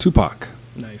Tupac.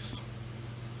 Nice.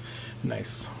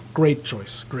 Great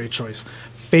choice.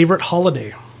 Favorite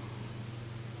holiday?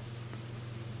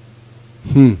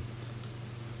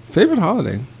 Favorite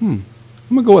holiday? I'm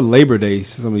gonna go with Labor Day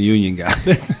since I'm a union guy.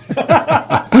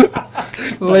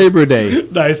 Labor Day.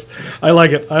 Nice. I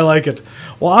like it.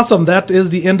 Well, awesome. That is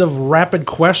the end of rapid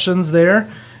questions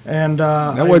there. And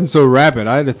that wasn't so rapid.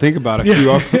 I had to think about a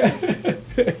few.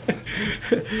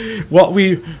 Well,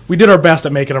 we did our best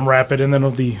at making them rapid, and then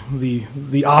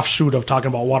the offshoot of talking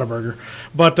about Whataburger.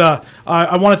 But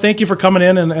I want to thank you for coming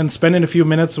in and spending a few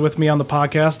minutes with me on the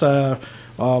podcast.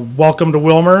 Welcome to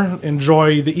Wilmer.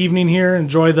 Enjoy the evening here.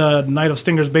 Enjoy the night of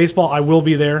Stingers baseball. I will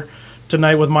be there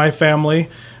tonight with my family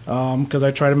because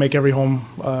I try to make every home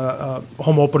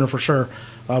opener for sure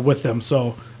with them.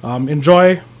 So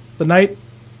enjoy the night.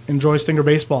 Enjoy Stinger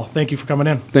baseball. Thank you for coming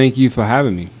in. Thank you for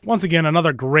having me. Once again,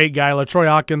 another great guy, LaTroy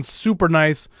Hawkins. Super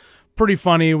nice, pretty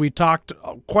funny. We talked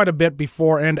quite a bit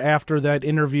before and after that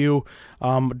interview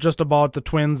just about the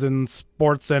Twins and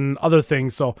sports and other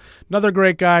things. So another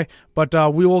great guy, but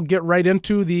we will get right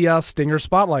into the Stinger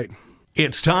Spotlight.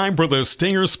 It's time for the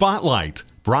Stinger Spotlight,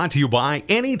 brought to you by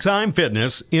Anytime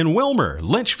Fitness in Wilmer,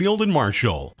 Litchfield, and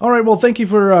Marshall. All right, well, thank you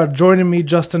for joining me,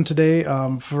 Justin, today.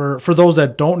 For those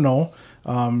that don't know,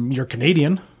 you're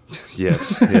Canadian.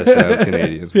 Yes, I am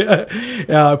Canadian.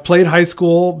 Played high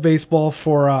school baseball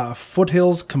for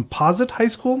Foothills Composite High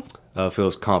School.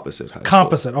 Foothills Composite High School.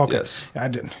 Composite, okay. Yes. I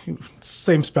didn't.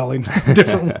 Same spelling,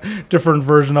 different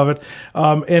version of it.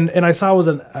 And I saw it was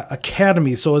an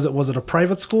academy. So was it a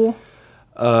private school?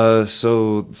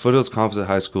 So Foothills Composite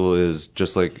High School is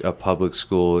just like a public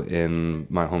school in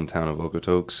my hometown of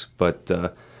Okotoks, but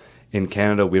in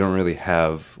Canada we don't really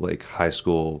have like high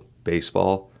school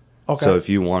baseball. Okay. So if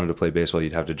you wanted to play baseball,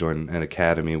 you'd have to join an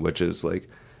academy, which is like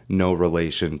no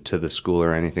relation to the school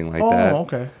or anything like that. Oh,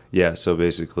 okay. Yeah, so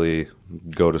basically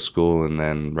go to school and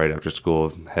then right after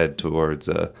school head towards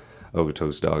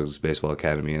Okotoks Dogs Baseball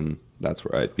Academy, and that's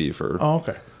where I'd be for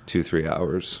 2-3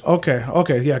 hours.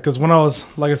 Okay, yeah, because when I was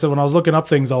looking up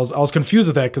things, I was confused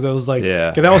with that because I was like,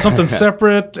 yeah. Okay, that was something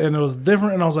separate and it was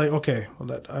different, and I was like, okay,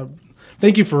 well,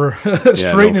 thank you for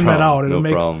straightening that out. And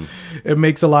it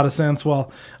makes a lot of sense.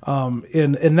 Well,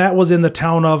 and that was in the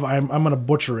town of, I'm going to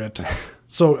butcher it,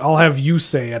 so I'll have you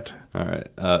say it. All right,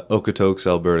 Okotoks,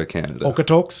 Alberta, Canada.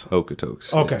 Okotoks. Okay,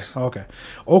 yes. Okay.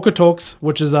 Okotoks,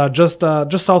 which is just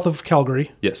south of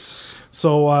Calgary. Yes.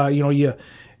 So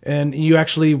you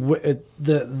actually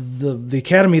the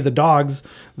academy, the Dogs,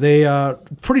 they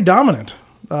pretty dominant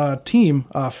team.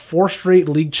 4 straight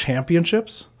league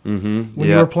championships. Mm-hmm. When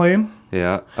you were playing.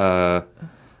 Yeah.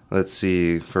 Let's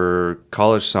see. For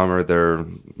college summer, they're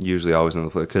usually always in the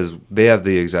play because they have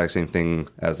the exact same thing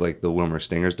as like the Wilmer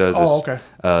Stingers does.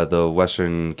 The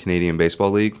Western Canadian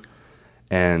Baseball League,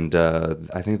 and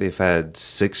I think they've had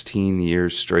 16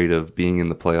 years straight of being in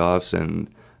the playoffs,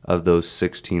 and of those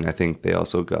 16, I think they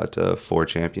also got 4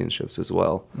 championships as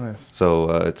well. Nice.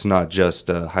 So it's not just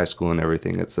high school and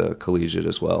everything; it's collegiate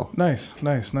as well. Nice.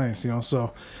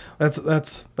 So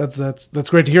that's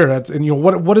great to hear. And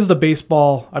what is the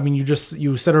baseball? I mean,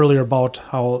 you said earlier about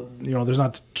how there's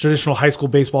not traditional high school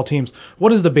baseball teams.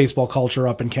 What is the baseball culture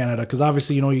up in Canada? Because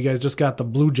obviously you guys just got the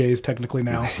Blue Jays technically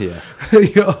now. Yeah.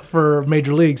 For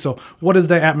Major League. So what is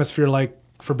the atmosphere like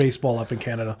for baseball up in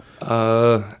Canada?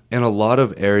 In a lot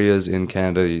of areas in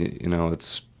Canada,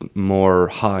 it's more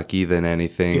hockey than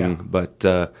anything. Yeah. But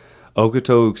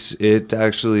Okotoks,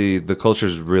 the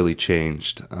culture's really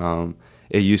changed.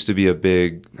 It used to be a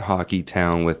big hockey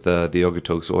town with the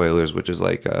Okotoks Oilers, which is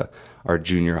like our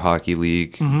junior hockey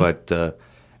league. Mm-hmm. But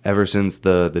ever since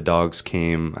the Dogs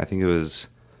came, I think it was,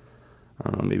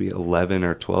 I don't know, maybe 11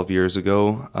 or 12 years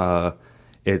ago,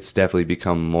 it's definitely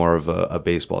become more of a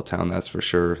baseball town, that's for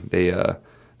sure. They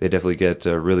definitely get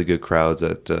really good crowds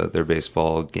at their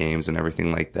baseball games and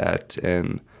everything like that.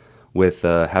 And with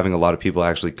having a lot of people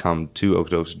actually come to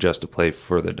Okotoks just to play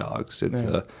for the Dogs,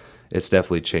 it's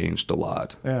definitely changed a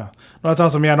lot. Yeah, no, that's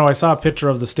awesome. Yeah, no, I saw a picture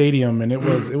of the stadium, and it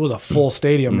was a full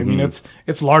stadium. Mm-hmm. I mean,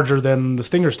 it's larger than the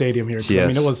Stinger Stadium here. Yes. I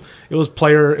mean, it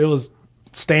was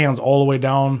stands all the way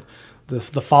down the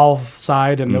foul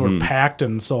side, and they were packed,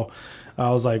 and so I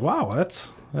was like, wow,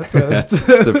 that's it's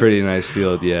a pretty nice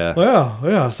field. Yeah.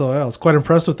 Yeah. So I was quite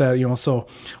impressed with that. So,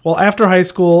 well, after high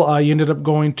school, you ended up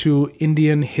going to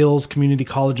Indian Hills Community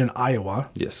College in Iowa.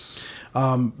 Yes.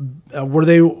 Were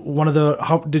they one of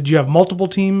the? Did you have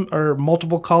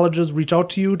multiple colleges reach out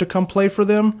to you to come play for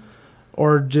them,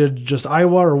 or did just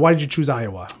Iowa, or why did you choose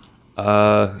Iowa?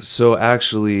 So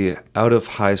actually, out of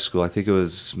high school, I think it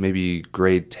was maybe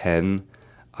grade 10.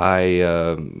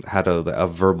 I had a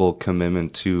verbal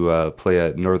commitment to play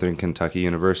at Northern Kentucky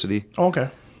University. Oh, okay.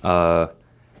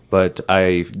 but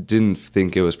I didn't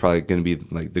think it was probably going to be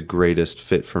like the greatest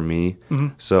fit for me.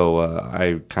 So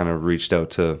I kind of reached out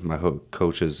to my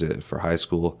coaches for high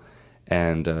school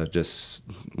and just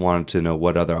wanted to know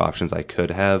what other options I could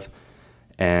have.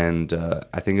 And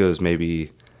I think it was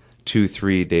maybe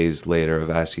 2-3 days later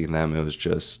of asking them, it was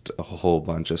just a whole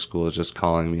bunch of schools just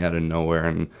calling me out of nowhere,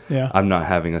 and I'm not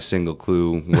having a single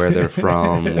clue where they're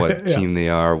from, what team they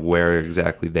are, where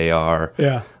exactly they are.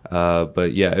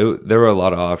 But yeah, there were a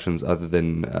lot of options other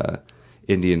than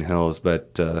Indian Hills,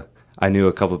 but I knew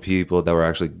a couple of people that were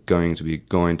actually going to be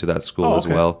going to that school as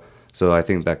well. So I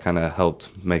think that kind of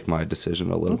helped make my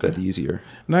decision a little bit easier.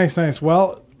 Nice.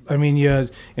 Well, I mean,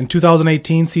 in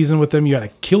 2018 season with them, you had a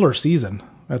killer season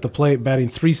at the plate, batting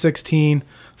 .316,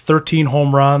 13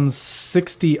 home runs,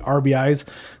 60 RBIs,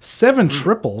 7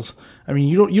 triples. I mean,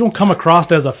 you don't come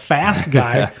across as a fast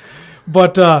guy,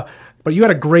 but you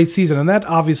had a great season, and that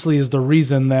obviously is the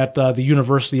reason that the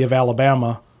University of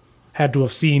Alabama had to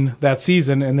have seen that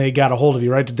season, and they got a hold of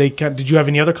you, right? Did you have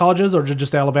any other colleges, or did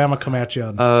just Alabama come at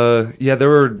you? Yeah, there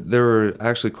were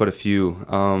actually quite a few.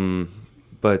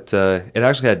 But it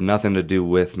actually had nothing to do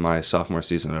with my sophomore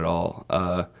season at all.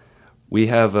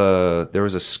 There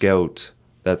was a scout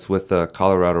that's with the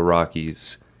Colorado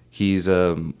Rockies. He's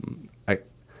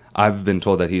I've been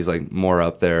told that he's like more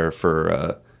up there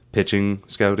for pitching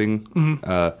scouting.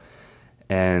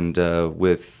 And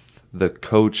with the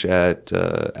coach at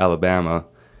Alabama,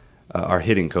 our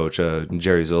hitting coach,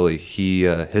 Jerry Zulli,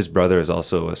 his brother is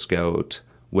also a scout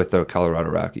with the Colorado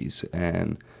Rockies.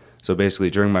 And so basically,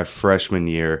 during my freshman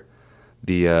year,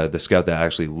 the scout that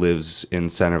actually lives in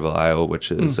Centerville, Iowa,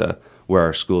 which is where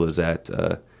our school is at,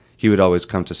 he would always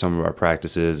come to some of our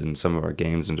practices and some of our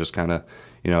games and just kind of,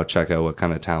 check out what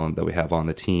kind of talent that we have on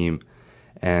the team.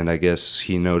 And I guess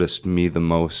he noticed me the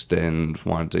most and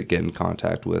wanted to get in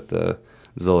contact with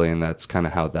Zully, and that's kind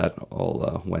of how that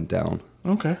all went down.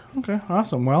 Okay,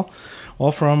 awesome. Well,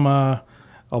 from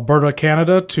Alberta,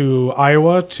 Canada, to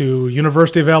Iowa, to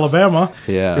University of Alabama.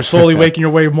 Yeah. You're slowly making your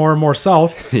way more and more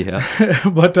south. Yeah.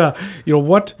 But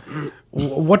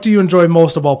what do you enjoy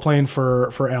most about playing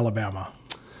for Alabama?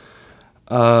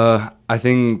 I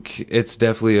think it's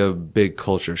definitely a big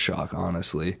culture shock,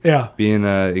 honestly. Yeah. Being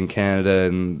in Canada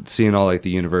and seeing all like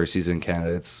the universities in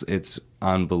Canada, it's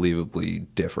unbelievably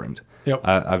different. Yep.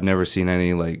 I've never seen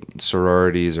any like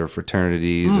sororities or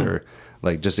fraternities or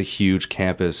like just a huge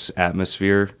campus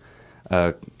atmosphere,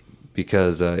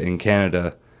 because in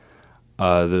Canada,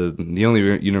 the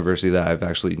only university that I've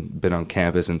actually been on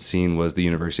campus and seen was the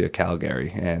University of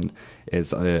Calgary, and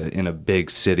it's in a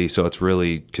big city, so it's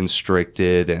really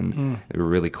constricted and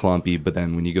really clumpy. But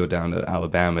then when you go down to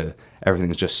Alabama,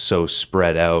 everything's just so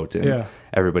spread out, and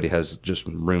everybody has just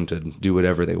room to do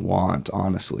whatever they want,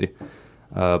 honestly.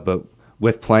 But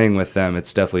with playing with them,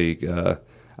 it's definitely,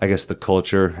 I guess, the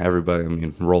culture. Everybody, I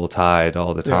mean, roll tide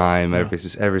all the time.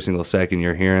 Every single second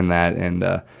you're hearing that, and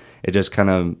it just kind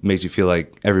of makes you feel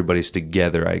like everybody's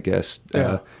together, I guess.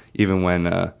 Even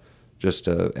when just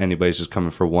anybody's just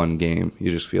coming for one game, you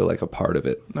just feel like a part of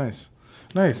it. Nice.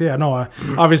 Yeah, no,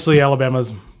 obviously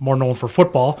Alabama's more known for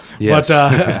football, yes.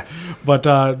 but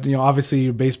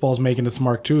obviously baseball's making its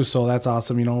mark too, so that's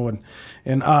awesome,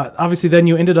 and obviously then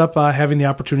you ended up having the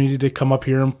opportunity to come up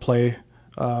here and play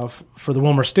for the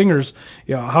Wilmer Stingers.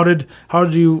 How did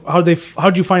you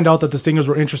find out that the Stingers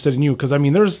were interested in you? Because I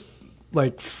mean, there's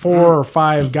like 4 or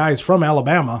 5 guys from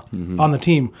Alabama on the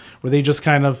team. Were they just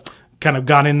kind of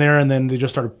got in there and then they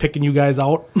just started picking you guys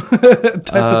out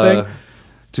type of thing?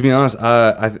 To be honest,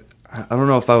 I don't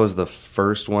know if I was the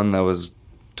first one that was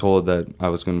told that I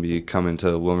was going to be coming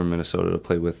to Wilmer, Minnesota to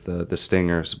play with the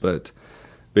Stingers, but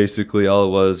basically all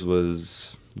it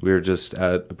was we were just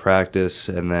at a practice,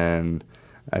 and then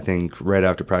I think right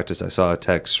after practice I saw a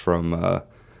text from I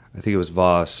think it was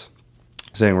Voss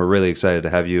saying, "We're really excited to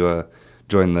have you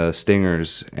join the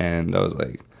Stingers," and I was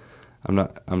like, I'm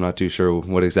not too sure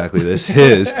what exactly this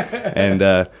is, and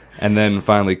then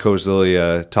finally Coach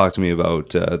Zully talked to me about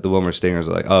the Wilmer Stingers.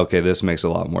 Like, oh, okay, this makes a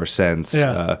lot more sense.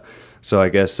 Yeah. So I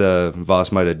guess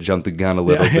Voss might have jumped the gun a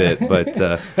little bit, but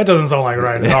that doesn't sound like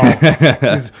right at all.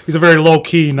 He's a very low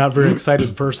key, not very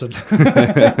excited person.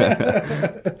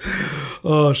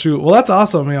 Oh shoot! Well, that's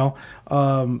awesome. And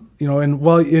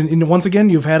once again,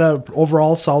 you've had a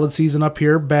overall solid season up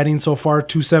here, batting so far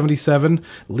 .277,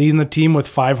 leading the team with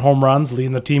 5 home runs,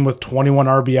 leading the team with 21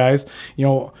 RBIs.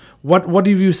 What would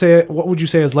you say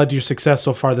has led to your success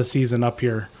so far this season up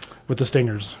here with the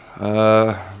Stingers?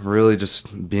 Really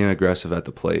just being aggressive at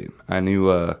the plate. I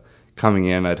knew coming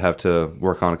in I'd have to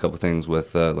work on a couple things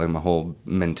with like my whole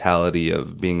mentality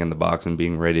of being in the box and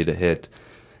being ready to hit.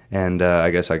 And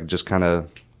I guess I just kind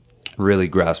of really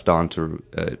grasped onto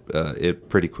it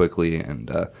pretty quickly, and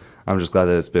I'm just glad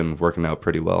that it's been working out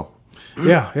pretty well.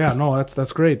 Yeah, no,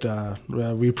 that's great.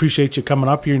 We appreciate you coming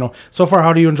up here. So far,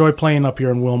 how do you enjoy playing up here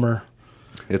in Wilmer?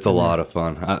 It's a lot of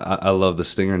fun. I love the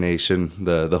Stinger Nation,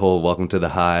 the whole Welcome to the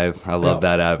Hive. I love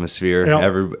that atmosphere.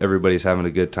 Everybody's having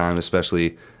a good time,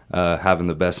 especially having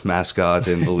the best mascot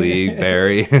in the league,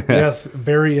 Barry. Yes,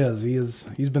 Barry is.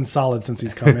 He's been solid since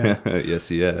he's come in. Yes,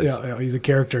 he is. Yeah, he's a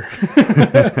character.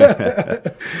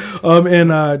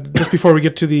 And just before we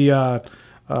get to the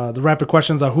rapid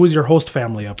questions, who's your host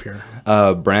family up here?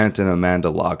 Brant and Amanda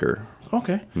Lager.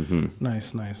 Okay.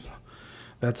 Nice.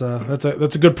 That's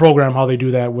a good program how they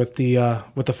do that with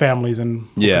the families and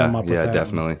hooking them up with that.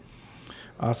 Definitely.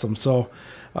 Awesome. So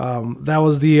that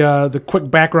was the quick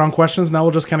background questions. Now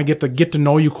we'll just kind of get to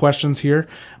know you questions here.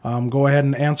 Go ahead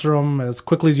and answer them as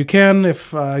quickly as you can.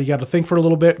 If you got to think for a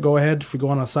little bit, go ahead. If we go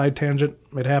on a side tangent,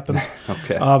 it happens.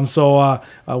 Okay. So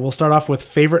we'll start off with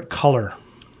favorite color.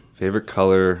 Favorite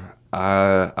color,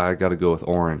 I got to go with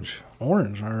orange.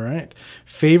 Orange. All right.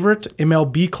 Favorite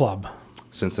MLB club.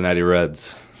 Cincinnati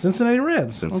Reds. Cincinnati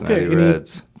Reds. Cincinnati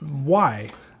Reds. Why?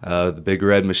 The Big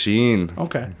Red Machine.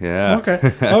 Okay. Yeah. Okay.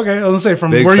 I was gonna say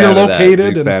from Big where you're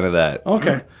located. Big fan of that.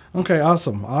 Okay.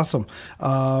 Awesome.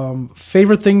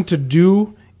 Favorite thing to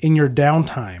do in your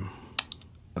downtime.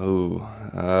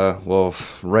 Well,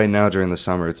 right now during the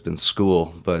summer it's been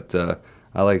school, but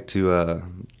I like to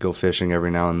go fishing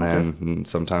every now and then, and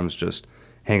sometimes just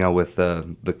hang out with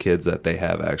the kids that they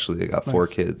have. Actually, they got 4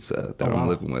 kids that I'm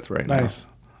living with right now.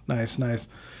 Nice.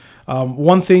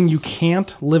 One thing you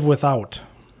can't live without.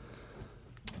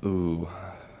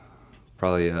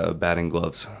 Probably batting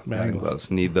gloves. Batting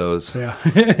gloves. Need those. Yeah.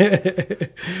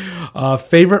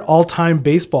 Favorite all-time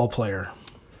baseball player.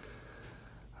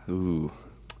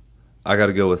 I got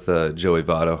to go with Joey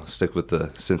Votto. Stick with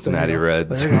the Cincinnati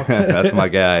Reds. There you go. That's my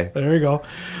guy. There you go.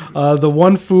 The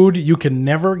one food you can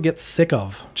never get sick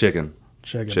of. Chicken.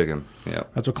 Yeah.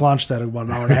 That's what Clonch said about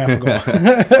an hour and a half ago.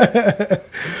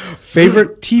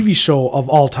 Favorite TV show of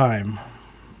all time.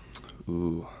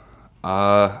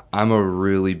 I'm a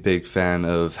really big fan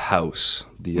of House,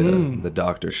 the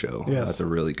doctor show. Yes. That's a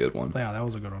really good one. Yeah, that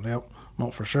was a good one. Yep. No,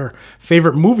 for sure.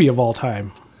 Favorite movie of all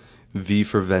time. V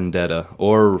for Vendetta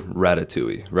or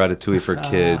Ratatouille. Ratatouille for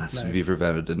kids, nice. V for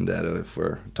Vendetta if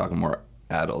we're talking more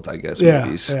adult, I guess,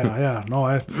 movies. Yeah. No,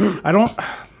 I don't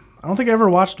think I ever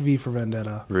watched V for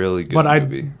Vendetta. Really good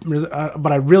movie.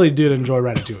 But I really did enjoy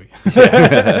Ratatouille.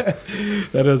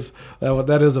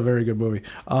 That is a very good movie.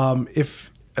 If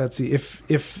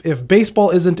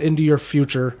baseball isn't into your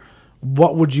future,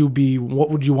 what would you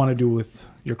want to do with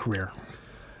your career?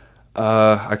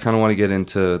 I kind of want to get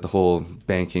into the whole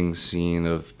banking scene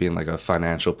of being like a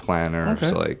financial planner. Okay.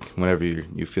 So like whenever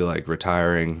you feel like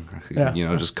retiring,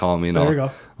 just call me and There you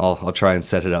go. I'll try and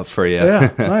set it up for you.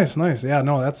 Yeah, nice. Yeah,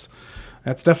 no, that's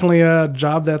definitely a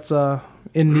job that's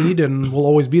in need and will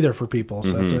always be there for people.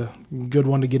 So that's a good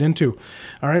one to get into.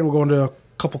 All right, we'll go into a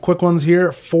couple quick ones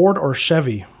here. Ford or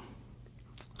Chevy?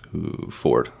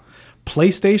 Ford.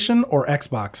 PlayStation or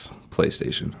Xbox?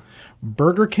 PlayStation.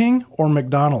 Burger King or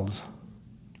McDonald's?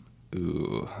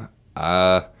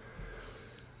 I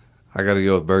gotta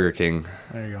go with Burger King.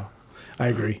 There you go. I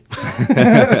agree.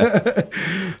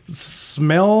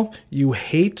 Smell you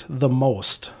hate the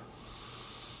most?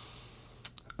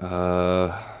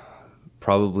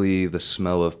 Probably the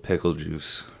smell of pickle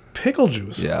juice. Pickle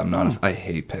juice? Yeah, I'm not. I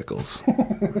hate pickles.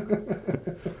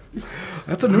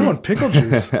 That's a new one. Pickle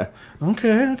juice.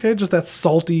 Okay. Just that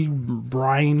salty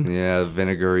brine. Yeah,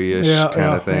 vinegary-ish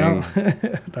kind of thing.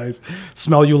 Yeah. Nice.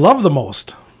 Smell you love the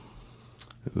most?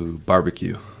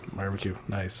 Barbecue. Barbecue.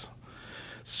 Nice.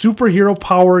 Superhero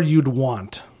power you'd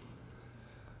want?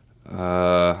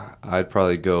 I'd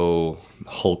probably go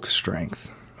Hulk strength.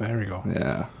 There we go.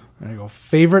 Yeah. There you go.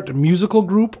 Favorite musical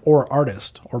group or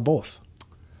artist or both?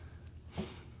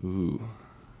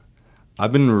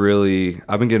 I've been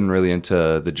getting really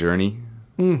into The Journey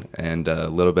and a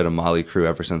little bit of Motley Crue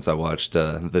ever since I watched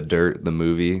The Dirt, the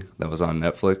movie that was on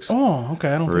Netflix. Oh, okay.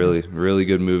 I don't really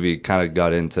good movie. Kind of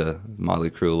got into Motley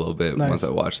Crue a little bit once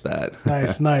I watched that.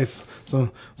 Nice.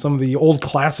 So some of the old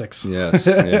classics. Yes.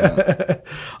 Yeah.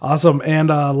 Awesome. And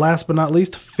last but not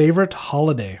least, favorite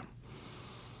holiday?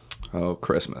 Oh,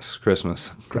 Christmas.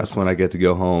 That's when I get to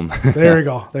go home. There you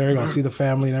go. See the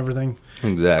family and everything.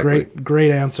 Exactly.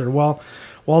 Great answer. Well,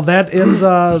 that ends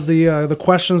the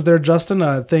questions there,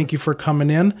 Justin. Thank you for coming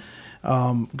in.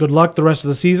 Good luck the rest of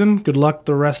the season. Good luck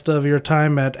the rest of your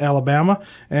time at Alabama,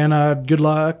 and good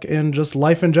luck in just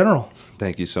life in general.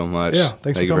 Thank you so much. Yeah,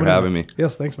 thanks Thank you coming for having me.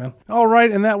 Yes, thanks, man. All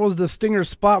right, and that was the Stinger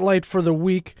Spotlight for the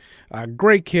week.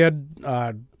 Great kid.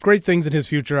 Great things in his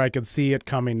future. I could see it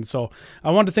coming. So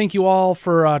I want to thank you all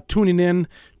for tuning in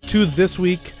to this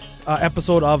week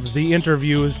episode of The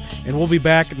Interviews, and we'll be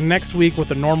back next week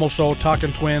with a normal show,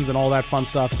 talking Twins and all that fun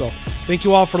stuff. So thank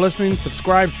you all for listening.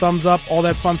 Subscribe, thumbs up, all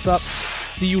that fun stuff.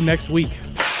 See you next week.